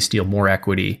 right? So they steal more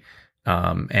equity,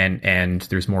 and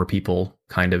there's more people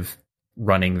kind of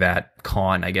running that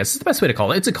con, I guess is the best way to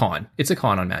call it. It's a con. It's a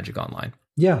con on Magic Online.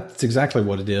 Yeah, that's exactly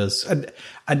what it is.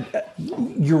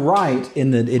 You're right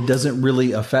in that it doesn't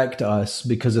really affect us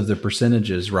because of the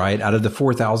percentages, right? Out of the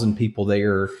 4,000 people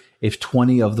there, if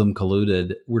 20 of them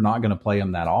colluded, we're not going to play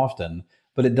them that often.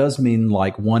 But it does mean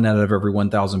like 1 out of every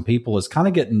 1,000 people is kind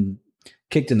of getting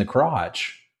kicked in the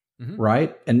crotch,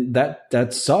 right? And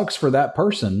that sucks for that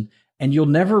person. And you'll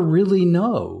never really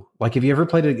know. Like, if you ever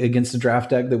played against a draft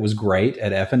deck that was great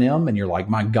at F&M and you're like,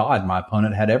 my God, my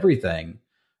opponent had everything.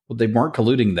 Well, they weren't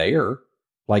colluding there.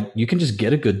 Like, you can just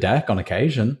get a good deck on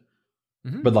occasion.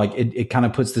 But like, it kind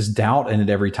of puts this doubt in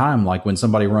it every time. Like, when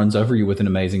somebody runs over you with an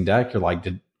amazing deck, you're like,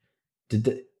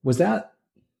 was that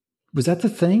the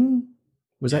thing?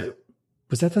 Was that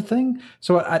the thing?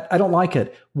 So I don't like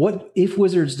it. What if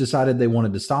Wizards decided they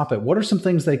wanted to stop it? What are some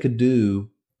things they could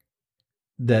do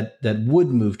that would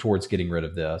move towards getting rid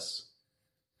of this?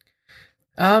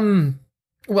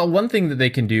 Well, one thing that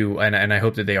they can do, and I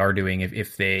hope that they are doing,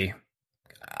 if they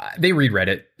read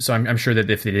Reddit, so I'm sure that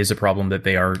if it is a problem, that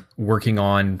they are working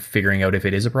on figuring out if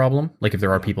it is a problem, like if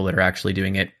there are people that are actually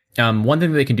doing it. One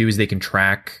thing that they can do is they can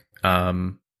track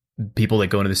people that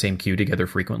go into the same queue together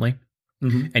frequently.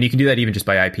 And you can do that even just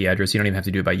by IP address. You don't even have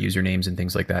to do it by usernames and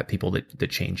things like that, people that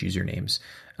change usernames.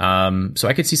 So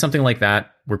I could see something like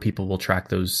that where people will track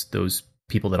those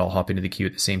people that all hop into the queue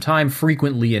at the same time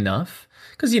frequently enough.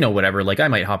 Because, whatever, like I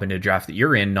might hop into a draft that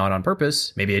you're in, not on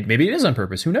purpose. Maybe it is on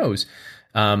purpose. Who knows?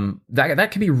 That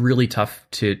can be really tough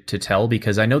to tell,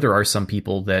 because I know there are some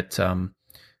people that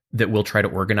will try to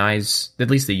organize,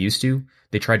 at least they used to.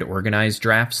 They tried to organize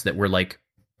drafts that were like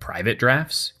private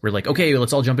drafts. We're like, okay,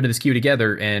 let's all jump into this queue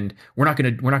together, and we're not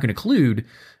gonna collude,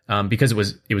 because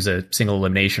it was a single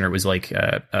elimination, or it was like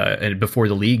and before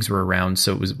the leagues were around,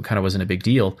 so it wasn't a big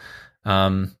deal.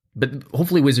 But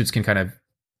hopefully Wizards can kind of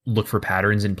look for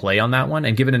patterns in play on that one,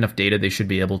 and given enough data, they should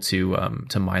be able to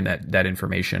mine that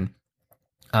information.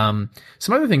 Some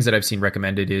other things that I've seen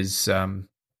recommended is hide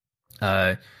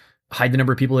the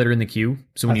number of people that are in the queue.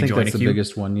 So when you join a queue, that's the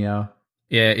biggest one. Yeah,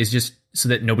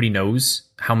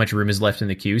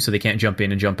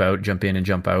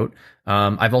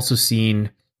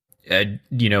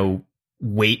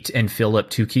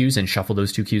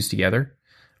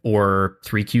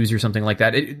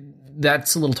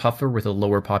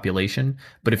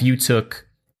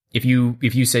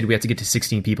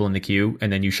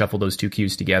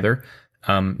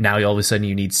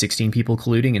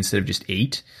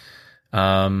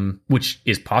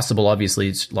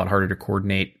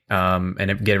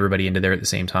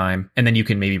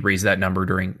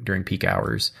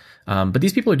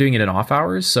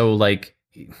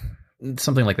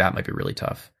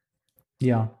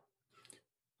 Yeah.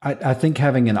 I think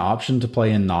having an option to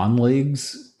play in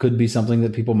non-leagues could be something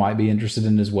that people might be interested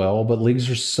in as well. But leagues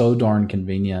are so darn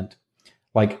convenient.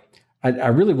 Like, I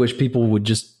really wish people would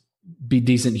just be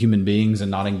decent human beings and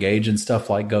not engage in stuff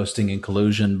like ghosting and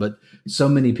collusion. But so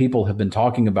many people have been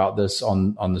talking about this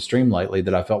on the stream lately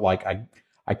that I felt like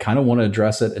I kind of want to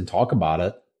address it and talk about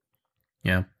it.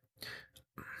 Yeah.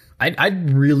 I'd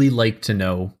really like to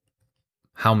know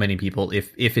how many people,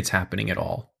 if it's happening at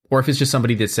all, or if it's just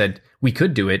somebody that said we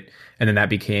could do it, and then that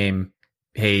became,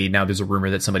 hey, now there's a rumor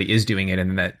that somebody is doing it,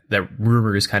 and that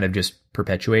rumor is kind of just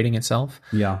perpetuating itself.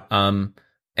 Yeah. And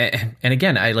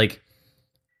again, I like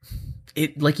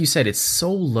it, like you said, it's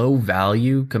so low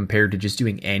value compared to just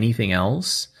doing anything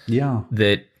else. Yeah.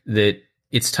 That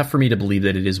it's tough for me to believe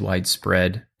that it is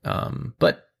widespread.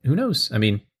 But who knows? I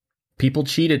mean, people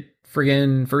cheat at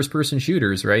friggin' first person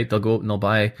shooters, right? They'll go and they'll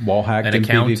buy wall hacked an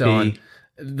account PvP.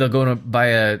 They'll go and buy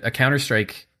a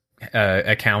Counter-Strike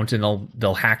account, and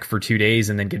they'll hack for 2 days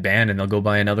and then get banned, and they'll go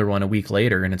buy another one a week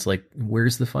later. And it's like,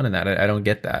 where's the fun in that? I don't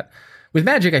get that. With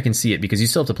Magic, I can see it, because you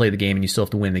still have to play the game and you still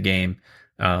have to win the game.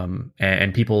 And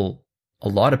a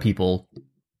lot of people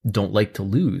don't like to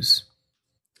lose,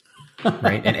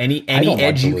 right? And any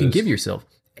edge you can give yourself,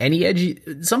 any edge.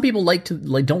 Some people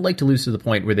don't like to lose to the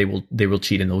point where they will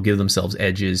cheat, and they'll give themselves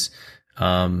edges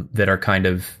that are kind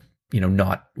of,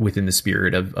 not within the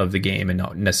spirit of the game and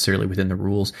not necessarily within the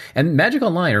rules. And Magic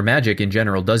Online, or Magic in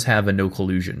general, does have a no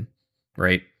collusion,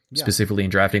 right? Yeah. Specifically in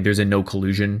drafting, there's a no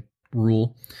collusion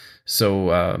rule.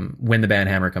 So when the ban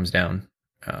hammer comes down,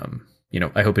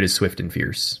 I hope it is swift and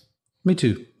fierce. Me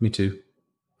too.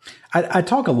 I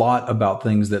talk a lot about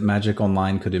things that Magic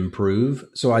Online could improve.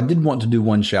 So I did want to do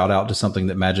one shout out to something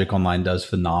that Magic Online does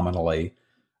phenomenally.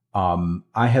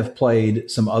 I have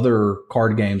played some other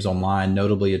card games online,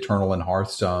 notably Eternal and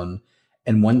Hearthstone.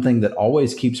 And one thing that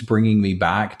always keeps bringing me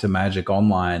back to Magic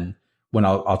Online when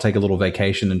I'll take a little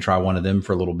vacation and try one of them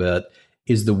for a little bit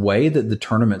is the way that the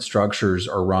tournament structures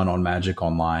are run on Magic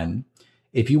Online.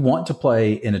 If you want to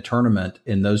play in a tournament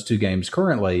in those 2 games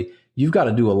currently, you've got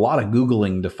to do a lot of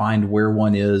Googling to find where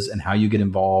one is and how you get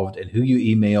involved and who you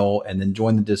email, and then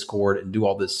join the Discord and do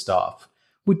all this stuff,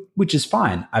 which is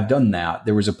fine. I've done that.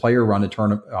 There was a player run a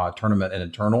tournament in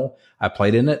Eternal. I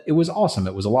played in it. It was awesome.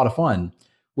 It was a lot of fun.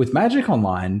 With Magic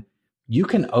Online, you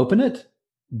can open it,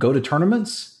 go to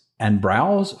tournaments, and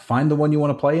browse, find the one you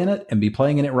want to play in it, and be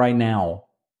playing in it right now.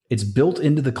 It's built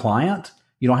into the client.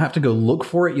 You don't have to go look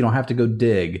for it. You don't have to go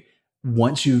dig.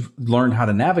 Once you've learned how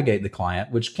to navigate the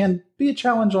client, which can be a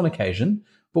challenge on occasion,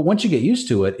 but once you get used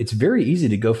to it, it's very easy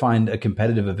to go find a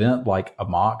competitive event like a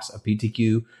MOX, a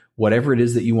PTQ, whatever it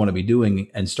is that you want to be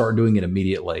doing, and start doing it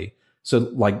immediately.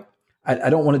 So like, I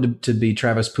don't want it to be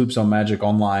Travis Poops on Magic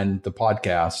Online, the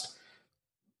podcast,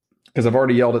 because I've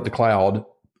already yelled at the cloud.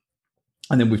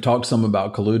 And then we've talked some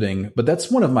about colluding, but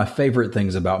that's one of my favorite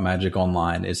things about Magic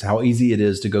Online is how easy it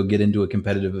is to go get into a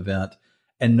competitive event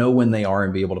and know when they are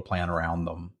and be able to plan around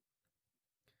them.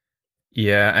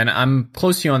 Yeah, and I'm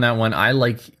close to you on that one. I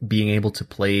like being able to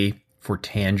play for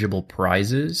tangible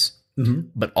prizes,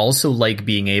 but also like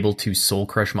being able to soul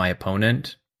crush my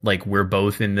opponent. Like we're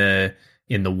both in the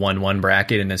 1-1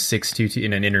 bracket in a 6-2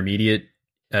 in an intermediate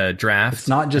draft. It's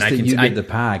not just that you get the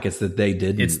pack; it's that they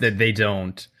didn't. It's that they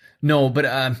don't. No, but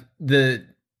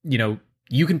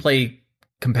you can play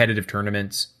competitive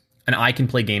tournaments, and I can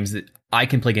play games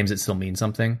that still mean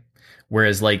something.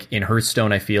 Whereas like in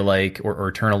Hearthstone, I feel like, or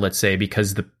Eternal, let's say,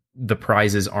 because the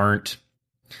prizes aren't.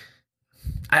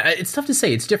 It's tough to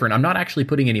say. It's different. I'm not actually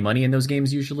putting any money in those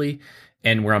games usually,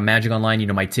 and where on Magic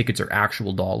Online, my tickets are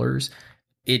actual dollars.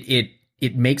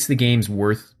 It makes the games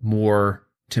worth more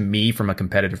to me from a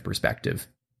competitive perspective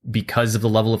because of the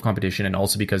level of competition, and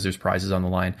also because there's prizes on the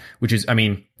line, which is, I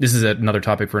mean, this is another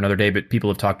topic for another day, but people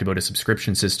have talked about a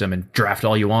subscription system and draft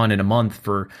all you want in a month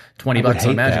for $20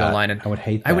 on Magic Online. And I would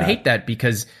hate that. I would hate that,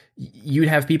 because you'd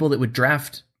have people that would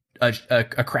draft a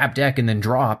crap deck and then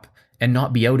drop and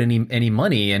not be out any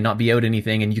money and not be out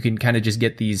anything. And you can kind of just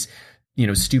get these,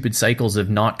 stupid cycles of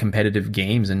not competitive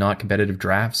games and not competitive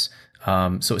drafts.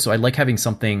 So I like having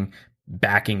something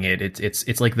backing it.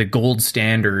 It's like the gold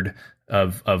standard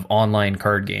of online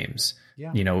card games.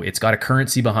 Yeah. It's got a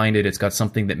currency behind it. It's got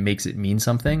something that makes it mean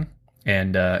something.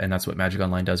 And that's what Magic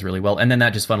Online does really well. And then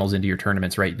that just funnels into your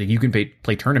tournaments, right? You can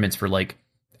play tournaments for like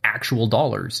actual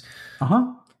dollars.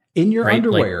 In your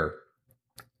underwear. Like,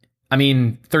 I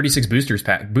mean, 36 booster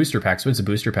packs. What's a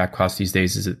booster pack cost these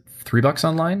days? Is it $3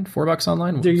 online? $4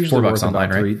 online? They're usually $4 online,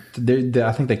 right?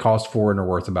 I think they cost $4 and are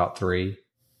worth about $3.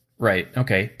 Right.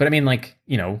 Okay. But I mean, like,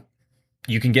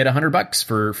 you can get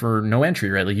 $100 for no entry,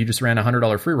 right? Like you just ran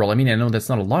 $100 free roll. I mean, I know that's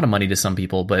not a lot of money to some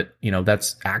people, but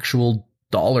that's actual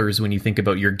dollars when you think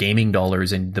about your gaming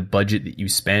dollars and the budget that you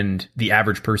spend, the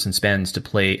average person spends to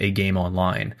play a game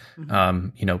online.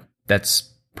 Mm-hmm. That's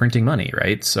printing money,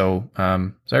 right? So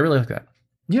I really like that.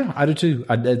 Yeah, I do too.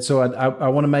 I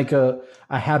want to make a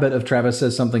habit of Travis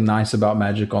says something nice about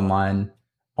Magic Online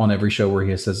on every show where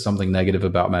he says something negative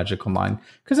about Magic Online,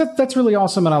 because that's really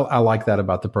awesome, and I like that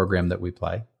about the program that we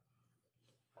play.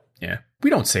 Yeah, we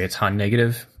don't say a ton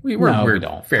negative. We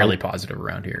don't. Fairly positive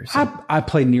around here. So. I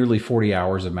play nearly 40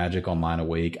 hours of Magic Online a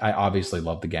week. I obviously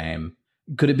love the game.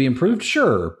 Could it be improved?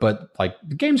 Sure, but like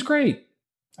the game's great.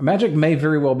 Magic may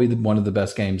very well be one of the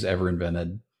best games ever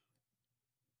invented.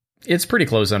 It's pretty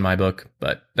close on my book,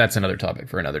 but that's another topic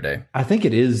for another day. I think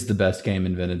it is the best game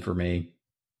invented for me.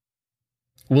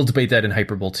 We'll debate that in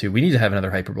Hyperbowl too. We need to have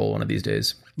another Hyperbowl one of these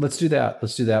days. Let's do that.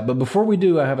 But before we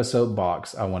do, I have a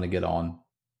soapbox I want to get on.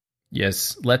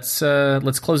 Yes, let's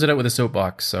close it out with a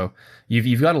soapbox. So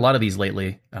you've got a lot of these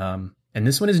lately, and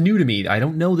this one is new to me. I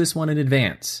don't know this one in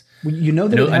advance. You know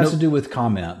that it has to do with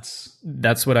comments.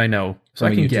 That's what I know. So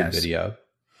I can guess. Video.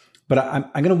 But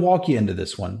I'm going to walk you into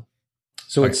this one.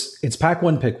 So okay. It's pack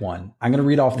one, pick one. I'm going to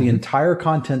read off the entire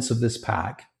contents of this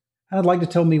pack. And I'd like to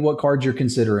tell me what cards you're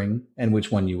considering and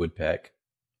which one you would pick.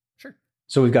 Sure.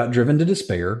 So we've got Driven to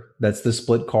Despair. That's the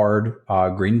split card,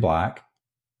 green-black.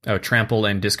 Oh, trample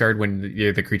and discard when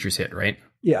the creatures hit, right?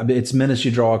 Yeah, it's menace,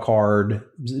 you draw a card.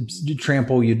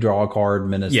 Trample, you draw a card.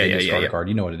 Menace, you discard a card.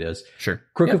 You know what it is. Sure.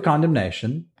 Crook of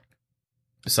Condemnation.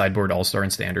 Sideboard All-Star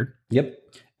and Standard. Yep.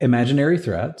 Imaginary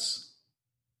Threats.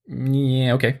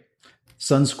 Yeah, okay.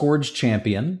 Sunscourge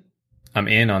Champion. I'm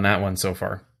in on that one so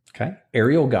far. Okay.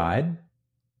 Aerial Guide.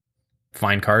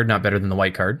 Fine card, not better than the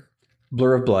white card.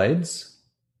 Blur of Blades.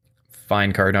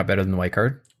 Fine card, not better than the white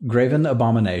card. Graven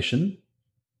Abomination.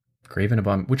 Graven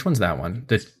Abomination. Which one's that one?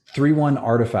 The 3/1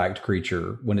 artifact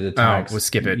creature when it attacks. Oh, we'll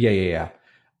skip it. Yeah.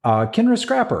 Kenra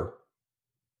Scrapper.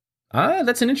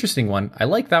 That's an interesting one. I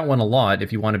like that one a lot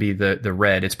if you want to be the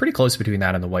red. It's pretty close between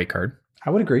that and the white card. I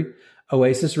would agree.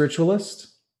 Oasis Ritualist.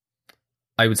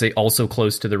 I would say also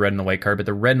close to the red and the white card, but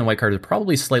the red and the white card are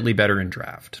probably slightly better in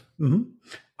draft. Mm-hmm.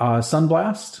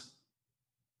 Sunblast.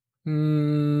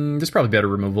 There's probably better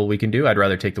removal we can do. I'd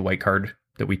rather take the white card,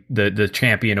 the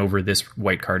champion, over this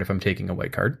white card if I'm taking a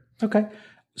white card. Okay.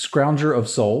 Scrounger of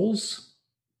Souls.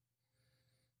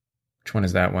 Which one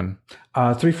is that one?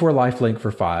 3/4 lifelink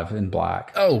for 5 in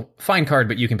black. Oh, fine card,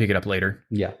 but you can pick it up later.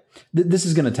 Yeah. This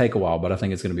is going to take a while, but I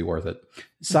think it's going to be worth it.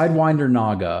 Sidewinder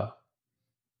Naga.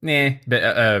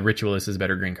 But Ritualist is a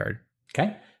better green card.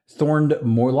 Okay. Thorned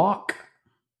Morlock.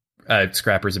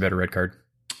 Scrapper is a better red card.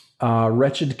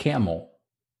 Wretched Camel.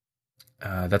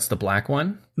 That's the black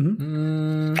one.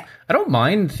 Mm-hmm. I don't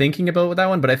mind thinking about that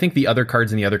one, but I think the other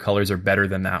cards in the other colors are better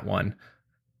than that one.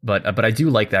 But I do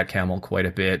like that camel quite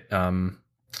a bit.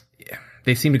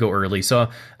 They seem to go early, so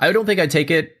I don't think I'd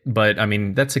take it. But I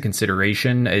mean, that's a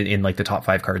consideration in like the top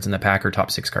 5 cards in the pack or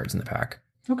top 6 cards in the pack.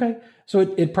 Okay, so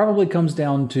it probably comes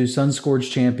down to Sunscourge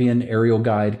Champion, Aerial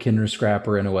Guide, Kenra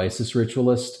Scrapper, and Oasis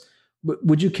Ritualist.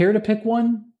 Would you care to pick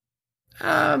one?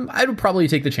 I would probably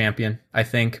take the champion, I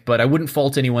think, but I wouldn't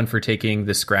fault anyone for taking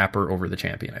the Scrapper over the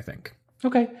champion, I think.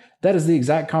 Okay, that is the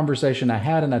exact conversation I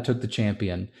had, and I took the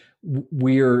champion.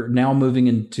 We're now moving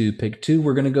into pick 2.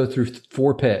 We're going to go through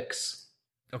 4 picks.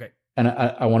 Okay. And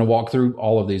I want to walk through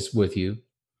all of these with you.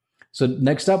 So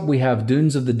next up, we have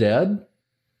Dunes of the Dead.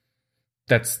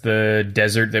 That's the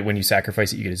desert that when you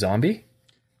sacrifice it, you get a zombie.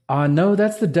 No,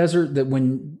 that's the desert that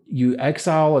when you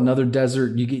exile another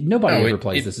desert, you get. Nobody ever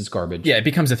plays this. It's garbage. Yeah, it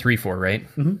becomes a 3/4, right?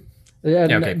 Mm-hmm.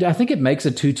 Yeah, okay. I think it makes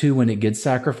a 2/2 when it gets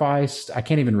sacrificed. I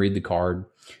can't even read the card.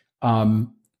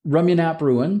 Rumyanap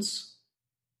Ruins.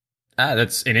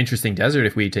 That's an interesting desert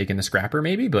if we take in the Scrapper,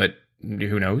 maybe, but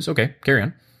who knows? Okay, carry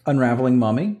on. Unraveling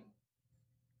Mummy.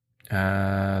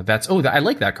 I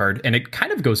like that card, and it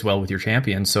kind of goes well with your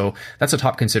champion, so that's a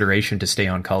top consideration to stay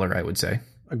on color, I would say.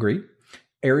 Agree.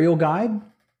 Aerial Guide.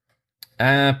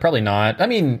 Probably not. I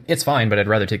mean, it's fine, but I'd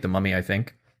rather take the Mummy, I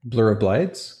think. Blur of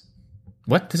Blades.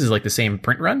 What? This is like the same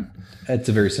print run? It's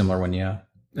a very similar one, yeah.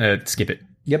 Skip it.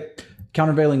 Yep.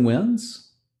 Countervailing Winds.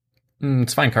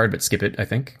 It's a fine card, but skip it, I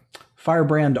think.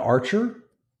 Firebrand Archer.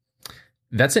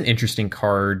 That's an interesting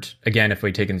card. Again, if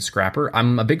we take in Scrapper,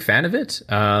 I'm a big fan of it.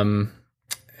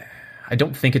 I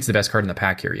don't think it's the best card in the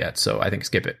pack here yet, so I think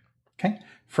skip it. Okay.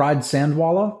 Fried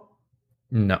Sandwalla.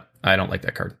 No, I don't like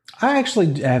that card. I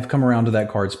actually have come around to that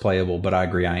card's playable, but I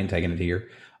agree I ain't taking it here.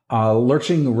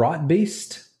 Lurching Rot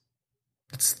Beast.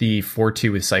 It's the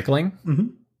 4/2 with cycling. Mm-hmm.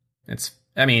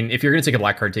 If you're going to take a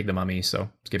black card, take the Mummy, so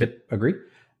skip it. Agree.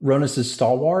 Ronus'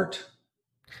 Stalwart.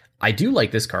 I do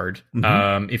like this card.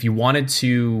 Mm-hmm. If you wanted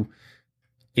to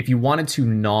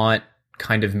not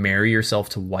kind of marry yourself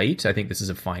to white, I think this is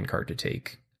a fine card to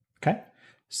take. Okay.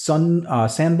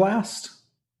 Sandblast.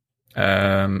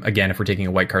 Again, if we're taking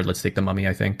a white card, let's take the Mummy,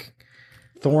 I think.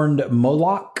 Thorned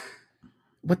Moloch.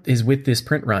 What is with this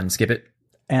print run? Skip it.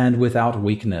 And Without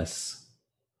Weakness.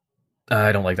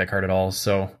 I don't like that card at all.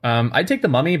 So I'd take the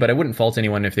Mummy, but I wouldn't fault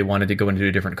anyone if they wanted to go into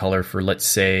a different color for, let's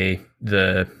say,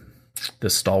 the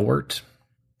Stalwart.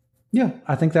 Yeah,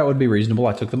 I think that would be reasonable.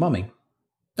 I took the Mummy.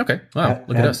 Okay. Wow,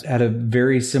 look at us. Had a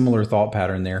very similar thought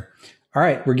pattern there. All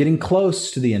right, we're getting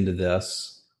close to the end of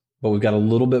this, but we've got a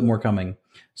little bit more coming.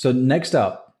 So next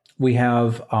up, we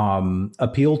have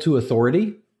Appeal to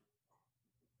Authority.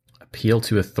 Appeal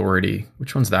to Authority.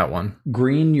 Which one's that one?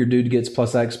 Green, your dude gets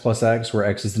 +X, where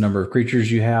X is the number of creatures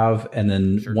you have, and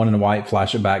then one in white,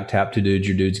 flash it back, tap 2 dudes,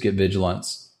 your dudes get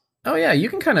Vigilance. Oh yeah, you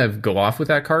can kind of go off with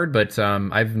that card, but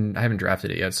I haven't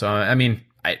drafted it yet. So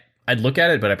I'd look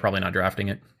at it, but I'm probably not drafting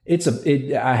it.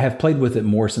 I have played with it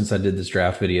more since I did this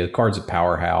draft video. The card's a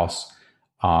powerhouse.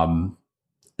 Do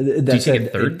you take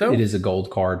it third though? It is a gold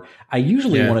card. I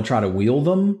usually want to try to wheel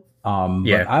them. But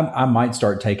I might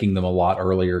start taking them a lot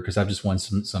earlier because I've just won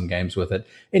some games with it.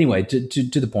 Anyway,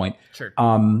 to the point. Sure.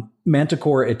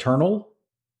 Manticore Eternal.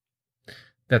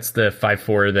 That's the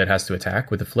 5/4 that has to attack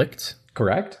with Afflict.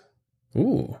 Correct.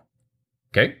 Ooh.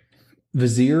 Okay.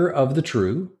 Vizier of the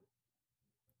True.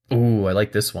 Ooh, I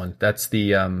like this one. That's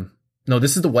the no,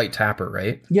 this is the white tapper,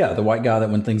 right? Yeah, the white guy that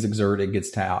when things exert, it gets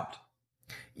tapped.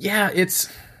 Yeah,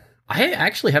 I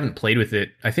actually haven't played with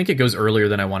it. I think it goes earlier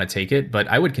than I want to take it, but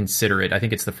I would consider it. I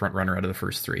think it's the front runner out of the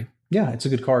first 3. Yeah, it's a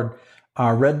good card.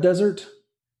 Red Desert.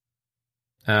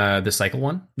 The cycle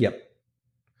one? Yep.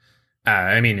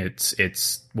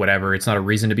 It's whatever. It's not a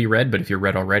reason to be red, but if you're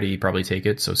red already, probably take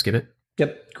it, so skip it.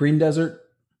 Yep. Green Desert.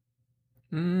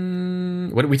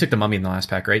 We took the Mummy in the last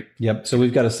pack, right? Yep. So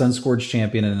we've got a Sunscourge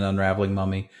Champion and an Unraveling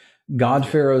Mummy. God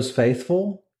Pharaoh's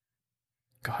Faithful.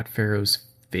 God Pharaoh's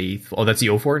Faithful. Oh, that's the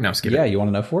 0/4? Now skip it. Yeah, you want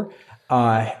to know for?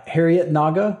 Harriet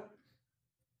Naga.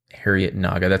 Harriet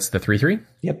Naga. That's the 3/3?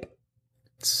 Yep.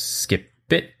 Skip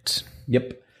it.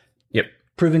 Yep.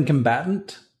 Proven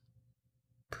Combatant.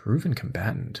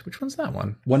 Which one's that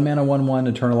one? 1 mana,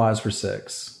 1/1, Eternalize for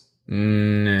 6.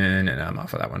 No, I'm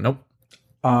off of that one. Nope.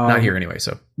 Not here anyway,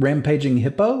 so. Rampaging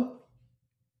Hippo.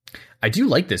 I do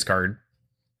like this card.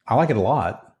 I like it a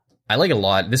lot.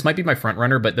 This might be my front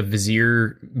runner, but the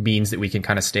Vizier means that we can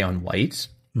kind of stay on white.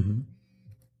 Mm-hmm.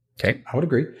 Okay. I would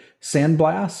agree.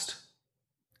 Sandblast.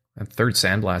 A third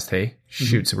Sandblast, hey?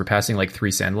 Shoot, so we're passing like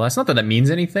 3 Sandblasts. Not that means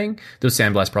anything. Those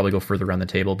Sandblasts probably go further around the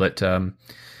table, but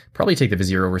probably take the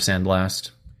Vizier over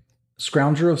Sandblast.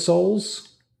 Scrounger of Souls.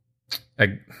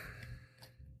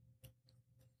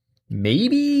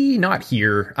 Maybe not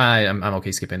here. I'm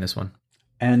okay skipping this one.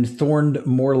 And Thorned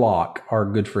Morlock, our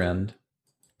good friend.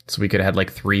 So we could have had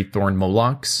like 3 Thorn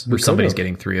Molochs, or somebody's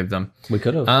getting 3 of them. We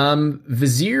could have.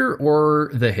 Vizier or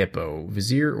the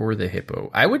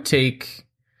Hippo? I would take...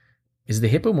 Is the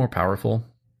Hippo more powerful?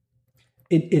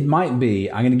 It might be.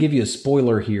 I'm going to give you a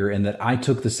spoiler here in that I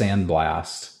took the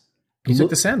Sandblast. You took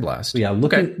the Sandblast? Yeah,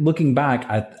 looking back,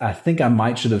 I think I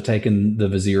might should have taken the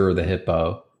Vizier or the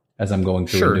Hippo as I'm going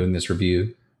through and doing this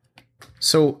review.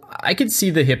 So I could see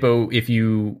the Hippo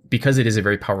because it is a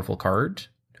very powerful card.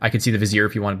 I could see the Vizier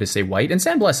if you wanted to say white, and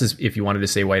Sandblast is if you wanted to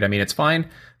say white. I mean, it's fine,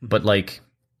 but like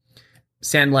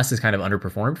Sandblast is kind of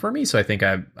underperformed for me, so I think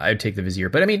I'd take the Vizier.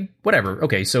 But I mean, whatever.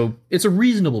 Okay, so it's a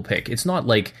reasonable pick. It's not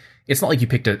like you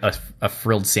picked a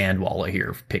frilled Sandwalla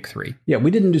here, pick 3. Yeah, we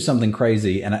didn't do something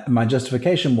crazy, and my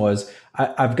justification was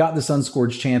I've got the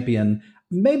Sunscourge champion.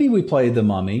 Maybe we play the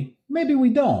Mummy, maybe we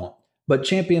don't. But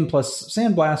champion plus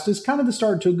Sandblast is kind of the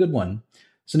start to a good one.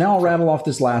 So now I'll rattle off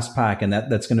this last pack, and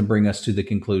that's going to bring us to the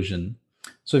conclusion.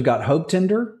 So we've got Hope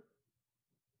Tender.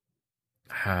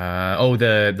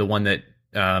 The one that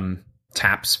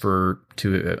taps to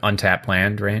untap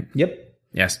land, right? Yep.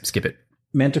 Yes, skip it.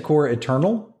 Manticore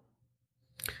Eternal.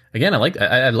 Again, I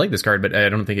like this card, but I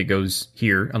don't think it goes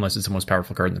here unless it's the most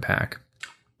powerful card in the pack.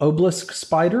 Obelisk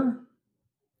Spider.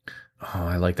 Oh,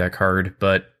 I like that card,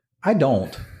 but I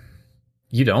don't.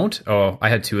 You don't? Oh, I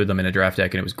had 2 of them in a draft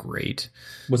deck, and it was great.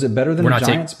 Was it better than a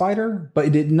giant spider?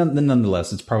 But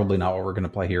nonetheless, it's probably not what we're going to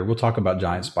play here. We'll talk about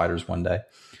giant spiders one day.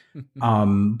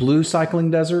 Blue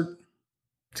Cycling Desert.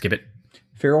 Skip it.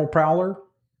 Feral Prowler.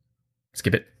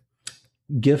 Skip it.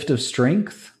 Gift of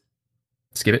Strength.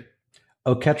 Skip it.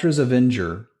 Oketra's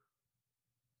Avenger.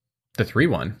 The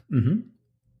 3/1. Mm-hmm.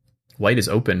 White is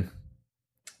open.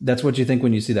 That's what you think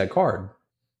when you see that card?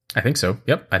 I think so.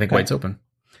 Yep, I think White's open.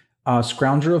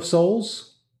 Scrounger of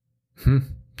Souls.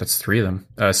 That's 3 of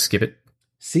them. Skip it.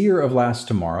 Seer of Last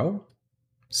Tomorrow.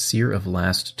 Seer of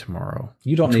Last Tomorrow.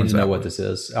 You don't need to know what this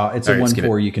is. It's a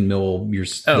 1/4. You can mill your.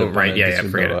 Oh, right. Yeah.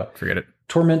 Forget it.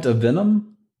 Torment of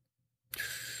Venom.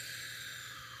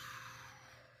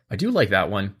 I do like that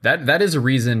one. That is a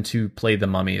reason to play the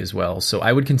Mummy as well. So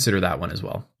I would consider that one as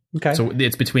well. Okay. So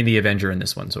it's between the Avenger and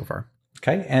this one so far.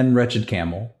 Okay. And Wretched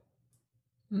Camel.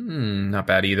 Not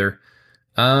bad either.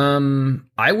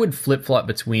 I would flip flop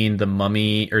between the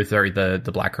Mummy,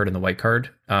 the black card and the white card.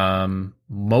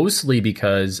 Mostly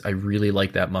because I really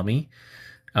like that Mummy.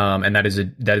 And that is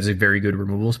a very good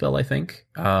removal spell, I think.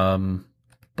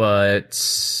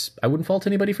 But I wouldn't fault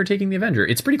anybody for taking the Avenger.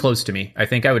 It's pretty close to me. I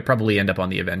think I would probably end up on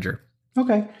the Avenger.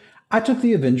 Okay. I took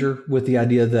the Avenger with the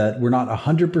idea that we're not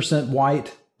 100%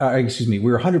 white.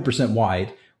 We're 100%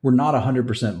 white. We're not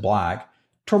 100% black.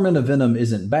 Torment of Venom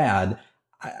isn't bad.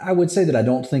 I would say that I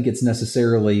don't think it's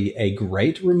necessarily a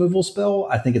great removal spell.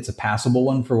 I think it's a passable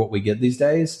one for what we get these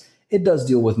days. It does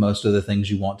deal with most of the things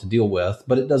you want to deal with,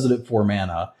 but it does it at 4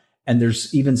 mana. And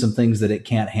there's even some things that it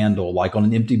can't handle. Like on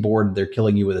an empty board, they're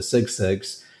killing you with a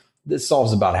 6/6. This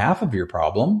solves about half of your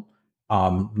problem,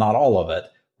 not all of it.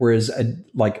 Whereas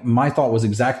my thought was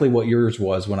exactly what yours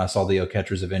was when I saw the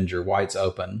Oketra's Avenger, White's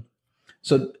open.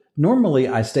 So normally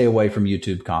I stay away from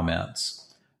YouTube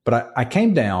comments, but I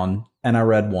came down and I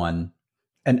read one,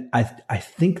 and I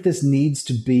think this needs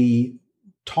to be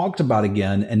talked about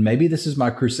again. And maybe this is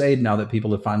my crusade now that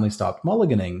people have finally stopped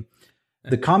mulliganing.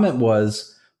 The comment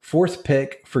was, 4th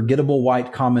pick, forgettable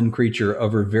white common creature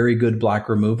over very good black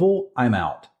removal. I'm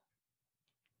out.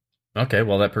 Okay,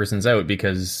 well that person's out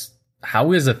because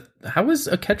how is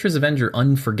Oketra's Avenger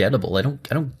unforgettable? I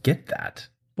don't get that.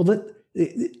 Well,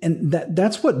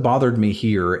 that's what bothered me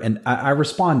here, and I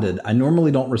responded. I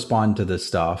normally don't respond to this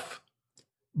stuff,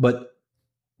 but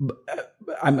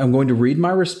I'm going to read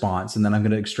my response and then I'm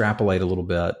going to extrapolate a little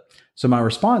bit. So my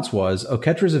response was,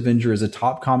 Oketra's Avenger is a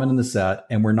top common in the set,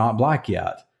 and we're not black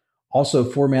yet. Also,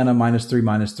 4 mana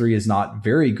 -3/3 is not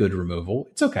very good removal.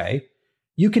 It's okay.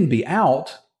 You can be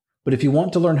out, but if you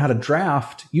want to learn how to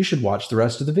draft, you should watch the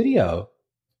rest of the video.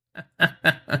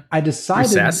 I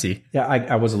decided... You're sassy. Yeah,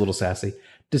 I was a little sassy.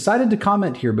 Decided to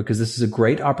comment here because this is a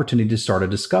great opportunity to start a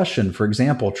discussion. For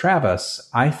example, Travis,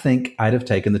 I think I'd have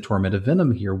taken the Torment of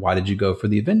Venom here. Why did you go for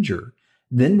the Avenger?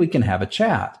 Then we can have a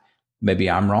chat. Maybe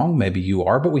I'm wrong, maybe you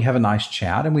are, but we have a nice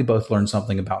chat and we both learn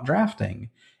something about drafting.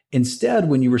 Instead,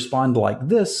 when you respond like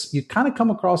this, you kind of come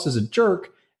across as a jerk,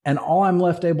 and all I'm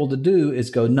left able to do is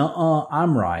go, nuh-uh,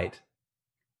 I'm right.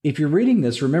 If you're reading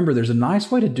this, remember there's a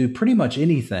nice way to do pretty much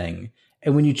anything.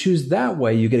 And when you choose that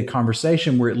way, you get a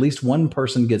conversation where at least one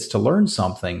person gets to learn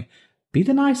something. Be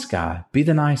the nice guy. Be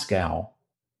the nice gal.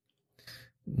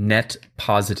 Net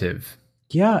positive.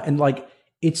 Yeah, and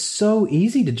it's so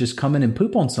easy to just come in and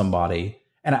poop on somebody.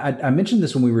 And I mentioned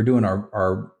this when we were doing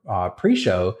our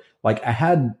pre-show. I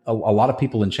had a lot of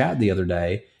people in chat the other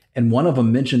day, and one of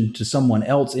them mentioned to someone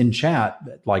else in chat,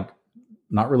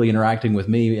 not really interacting with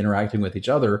me, interacting with each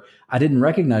other, I didn't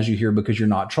recognize you here because you're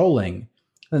not trolling.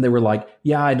 And they were like,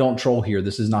 yeah, I don't troll here.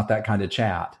 This is not that kind of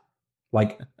chat.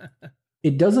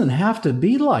 It doesn't have to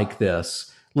be like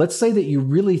this. Let's say that you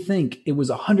really think it was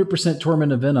 100%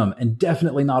 Torment of Venom and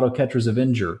definitely not Oketra's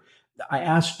Avenger. I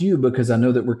asked you because I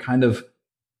know that we're kind of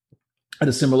at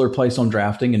a similar place on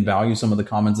drafting and value some of the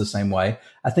commons the same way,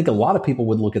 I think a lot of people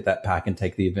would look at that pack and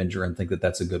take the Avenger and think that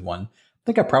that's a good one. I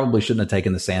think I probably shouldn't have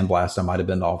taken the Sandblast. I might have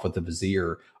been off with the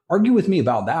Vizier. Argue with me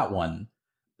about that one.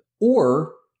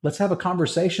 Or let's have a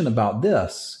conversation about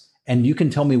this. And you can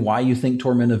tell me why you think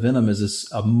Torment of Venom is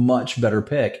a much better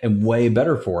pick and way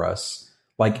better for us.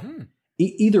 Like,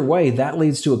 either way, that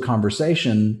leads to a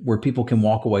conversation where people can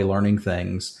walk away learning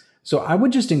things. So I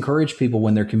would just encourage people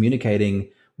when they're communicating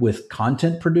with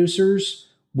content producers,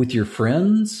 with your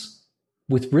friends,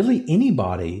 with really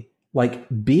anybody, like,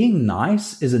 being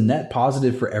nice is a net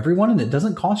positive for everyone, and it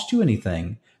doesn't cost you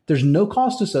anything. There's no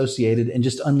cost associated and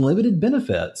just unlimited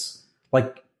benefits.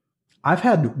 Like, I've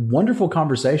had wonderful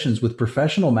conversations with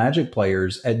professional Magic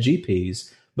players at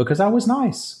GPs because I was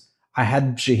nice. I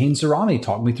had Shaheen Sarani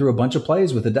talk me through a bunch of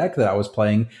plays with a deck that I was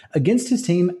playing against his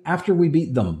team after we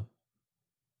beat them.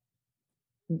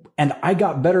 And I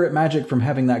got better at Magic from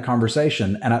having that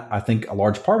conversation. And I think a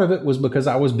large part of it was because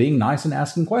I was being nice and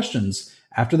asking questions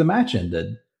after the match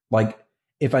ended. Like,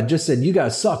 if I just said, you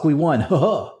guys suck, we won,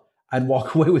 I'd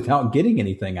walk away without getting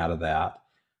anything out of that.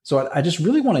 So I just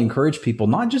really want to encourage people,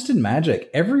 not just in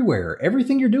Magic, everywhere,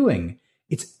 everything you're doing,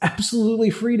 it's absolutely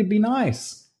free to be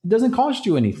nice. It doesn't cost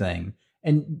you anything.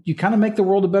 And you kind of make the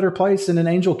world a better place and an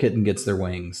angel kitten gets their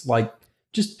wings. Like,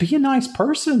 just be a nice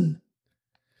person.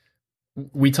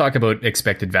 We talk about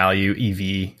expected value,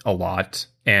 EV, a lot,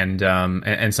 and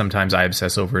sometimes I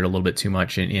obsess over it a little bit too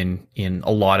much in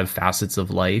a lot of facets of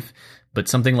life. But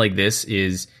something like this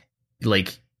is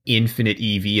like infinite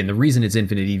EV, and the reason it's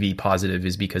infinite EV positive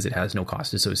is because it has no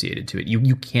cost associated to it.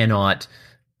 You cannot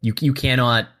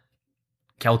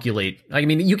calculate. I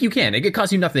mean, you can. It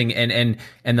costs you nothing, and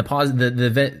the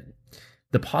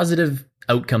positive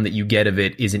outcome that you get of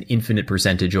it is an infinite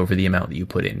percentage over the amount that you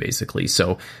put in, basically.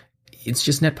 So it's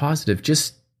just net positive.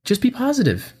 Just be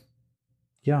positive.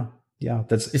 Yeah.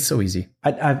 It's so easy.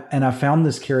 I found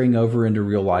this carrying over into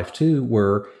real life too,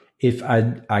 where if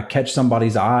I catch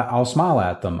somebody's eye, I'll smile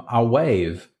at them. I'll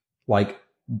wave. Like,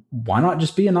 why not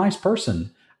just be a nice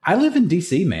person? I live in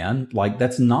DC, man. Like,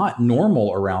 that's not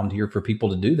normal around here for people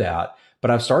to do that.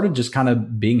 But I've started just kind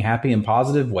of being happy and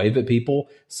positive, wave at people,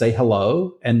 say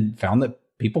hello, and found that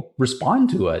people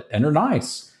respond to it and are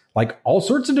nice. Like, all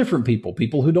sorts of different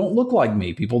people who don't look like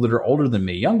me, people that are older than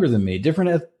me, younger than me,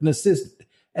 different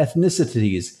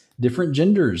ethnicities, different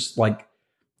genders. Like,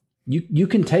 you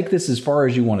can take this as far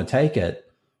as you want to take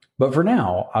it. But for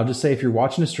now, I'll just say, if you're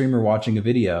watching a stream or watching a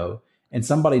video and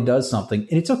somebody does something,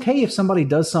 and it's okay if somebody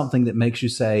does something that makes you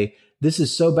say, this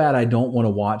is so bad, I don't want to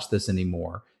watch this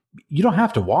anymore. You don't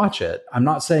have to watch it. I'm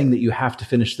not saying that you have to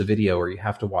finish the video or you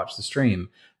have to watch the stream.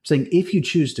 I'm saying if you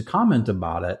choose to comment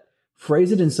about it,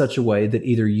 phrase it in such a way that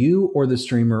either you or the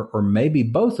streamer, or maybe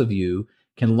both of you,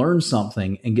 can learn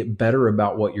something and get better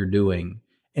about what you're doing,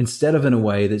 instead of in a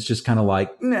way that's just kind of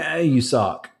like, nah, you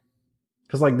suck.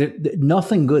 Because like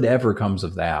nothing good ever comes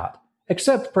of that,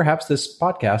 except perhaps this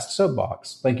podcast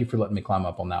soapbox. Thank you for letting me climb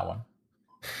up on that one.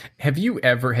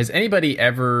 Has anybody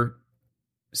ever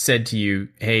said to you,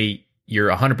 hey, you're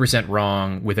 100%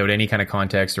 wrong, without any kind of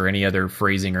context or any other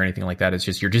phrasing or anything like that? It's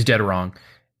just, you're just dead wrong.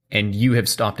 And you have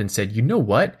stopped and said, you know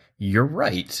what? You're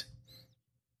right.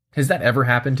 Has that ever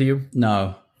happened to you?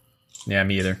 No. Yeah,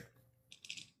 me either.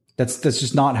 That's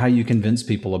just not how you convince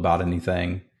people about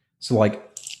anything. So like,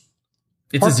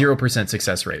 it's a 0%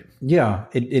 success rate. Yeah,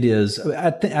 it is.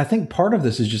 I think part of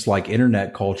this is just like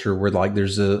internet culture, where like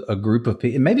there's a group of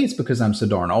people. Maybe it's because I'm so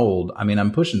darn old. I mean,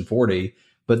 I'm pushing 40,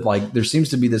 but like there seems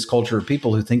to be this culture of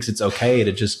people who thinks it's okay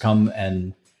to just come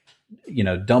and, you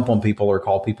know, dump on people or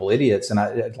call people idiots. And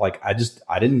I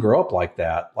didn't grow up like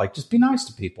that. Like, just be nice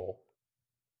to people.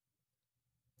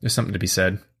 There's something to be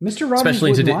said. Mr. Rogers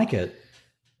wouldn't like it.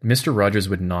 Mr. Rogers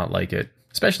would not like it,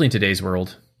 especially in today's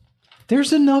world.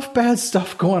 There's enough bad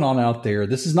stuff going on out there.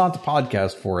 This is not the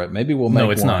podcast for it. Maybe we'll make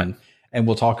one. Not. And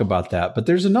we'll talk about that. But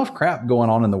there's enough crap going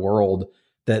on in the world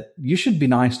that you should be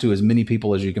nice to as many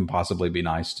people as you can possibly be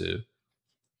nice to.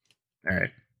 All right.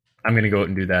 I'm going to go out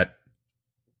and do that.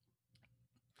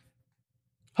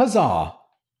 Huzzah.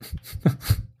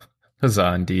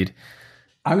 Huzzah, indeed.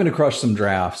 I'm going to crush some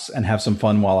drafts and have some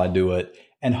fun while I do it,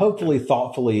 and hopefully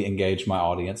thoughtfully engage my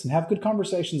audience and have good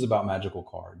conversations about magical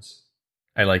cards.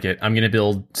 I like it. I'm going to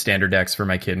build standard decks for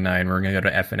my kid and I, and we're going to go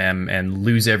to F&M and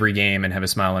lose every game and have a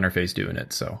smile on our face doing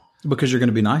it. So, because you're going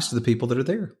to be nice to the people that are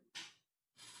there.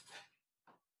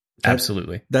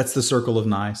 Absolutely. That's the circle of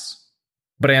nice.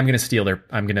 But I am going to steal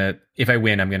if I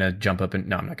win, I'm going to jump up and,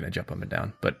 no, I'm not going to jump up and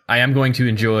down, but I am going to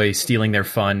enjoy stealing their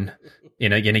fun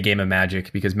in a game of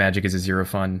Magic, because Magic is a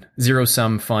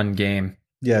zero-sum fun game.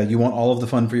 Yeah, you want all of the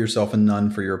fun for yourself and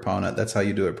none for your opponent. That's how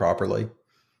you do it properly.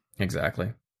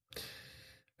 Exactly.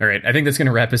 All right, I think that's going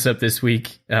to wrap us up this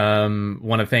week. Want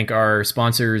to thank our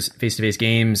sponsors, Face to Face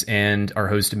Games, and our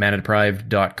host,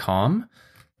 ManaDeprived.com.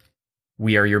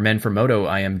 We are your men for Moto.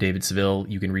 I am David Seville.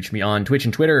 You can reach me on Twitch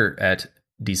and Twitter at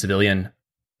dcivilian.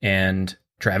 And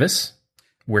Travis,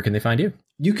 where can they find you?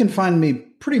 You can find me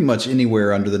pretty much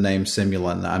anywhere under the name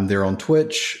Simulan. I'm there on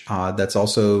Twitch. That's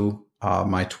also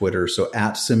my Twitter. So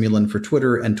at Simulan for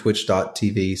Twitter and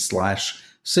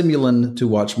twitch.tv/Simulan to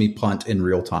watch me punt in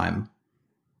real time.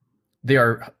 They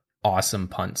are awesome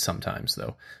punts sometimes,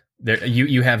 though.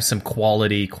 You have some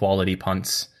quality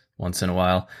punts once in a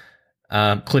while.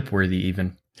 Clip-worthy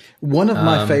even. One of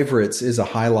my favorites is a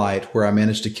highlight where I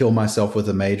managed to kill myself with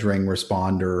a mage ring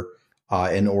responder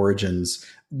in Origins.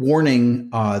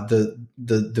 Warning,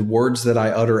 the words that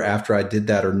I utter after I did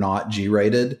that are not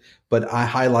G-rated, but I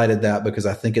highlighted that because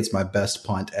I think it's my best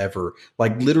punt ever.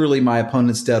 Like literally my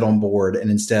opponent's dead on board,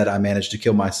 and instead I managed to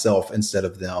kill myself instead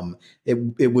of them.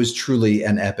 It was truly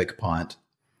an epic punt.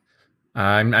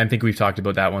 I think we've talked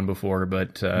about that one before,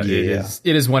 but it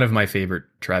is one of my favorite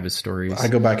Travis stories. I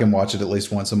go back and watch it at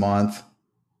least once a month.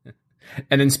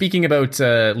 And then speaking about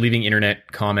leaving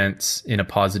internet comments in a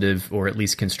positive or at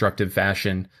least constructive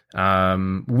fashion,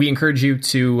 we encourage you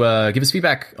to give us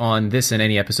feedback on this and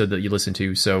any episode that you listen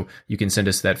to. So you can send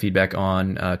us that feedback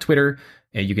on Twitter.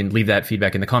 And you can leave that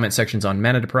feedback in the comment sections on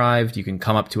Mana Deprived. You can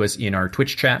come up to us in our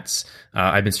Twitch chats.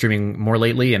 I've been streaming more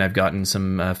lately, and I've gotten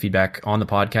some feedback on the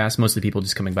podcast. Mostly people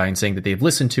just coming by and saying that they've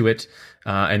listened to it,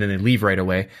 and then they leave right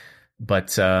away.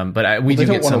 But we do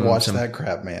get some. They don't want to watch that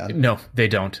crap, man. No, they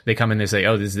don't. They come in, they say,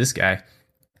 "Oh, this is this guy."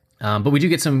 But we do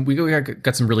get some. We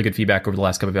got some really good feedback over the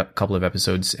last couple of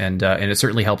episodes, and it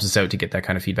certainly helps us out to get that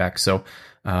kind of feedback. So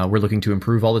we're looking to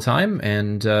improve all the time,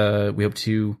 and we hope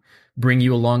to bring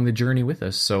you along the journey with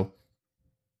us. So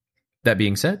that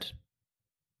being said,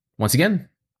 once again,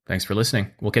 thanks for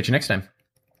listening. We'll catch you next time.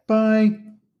 Bye.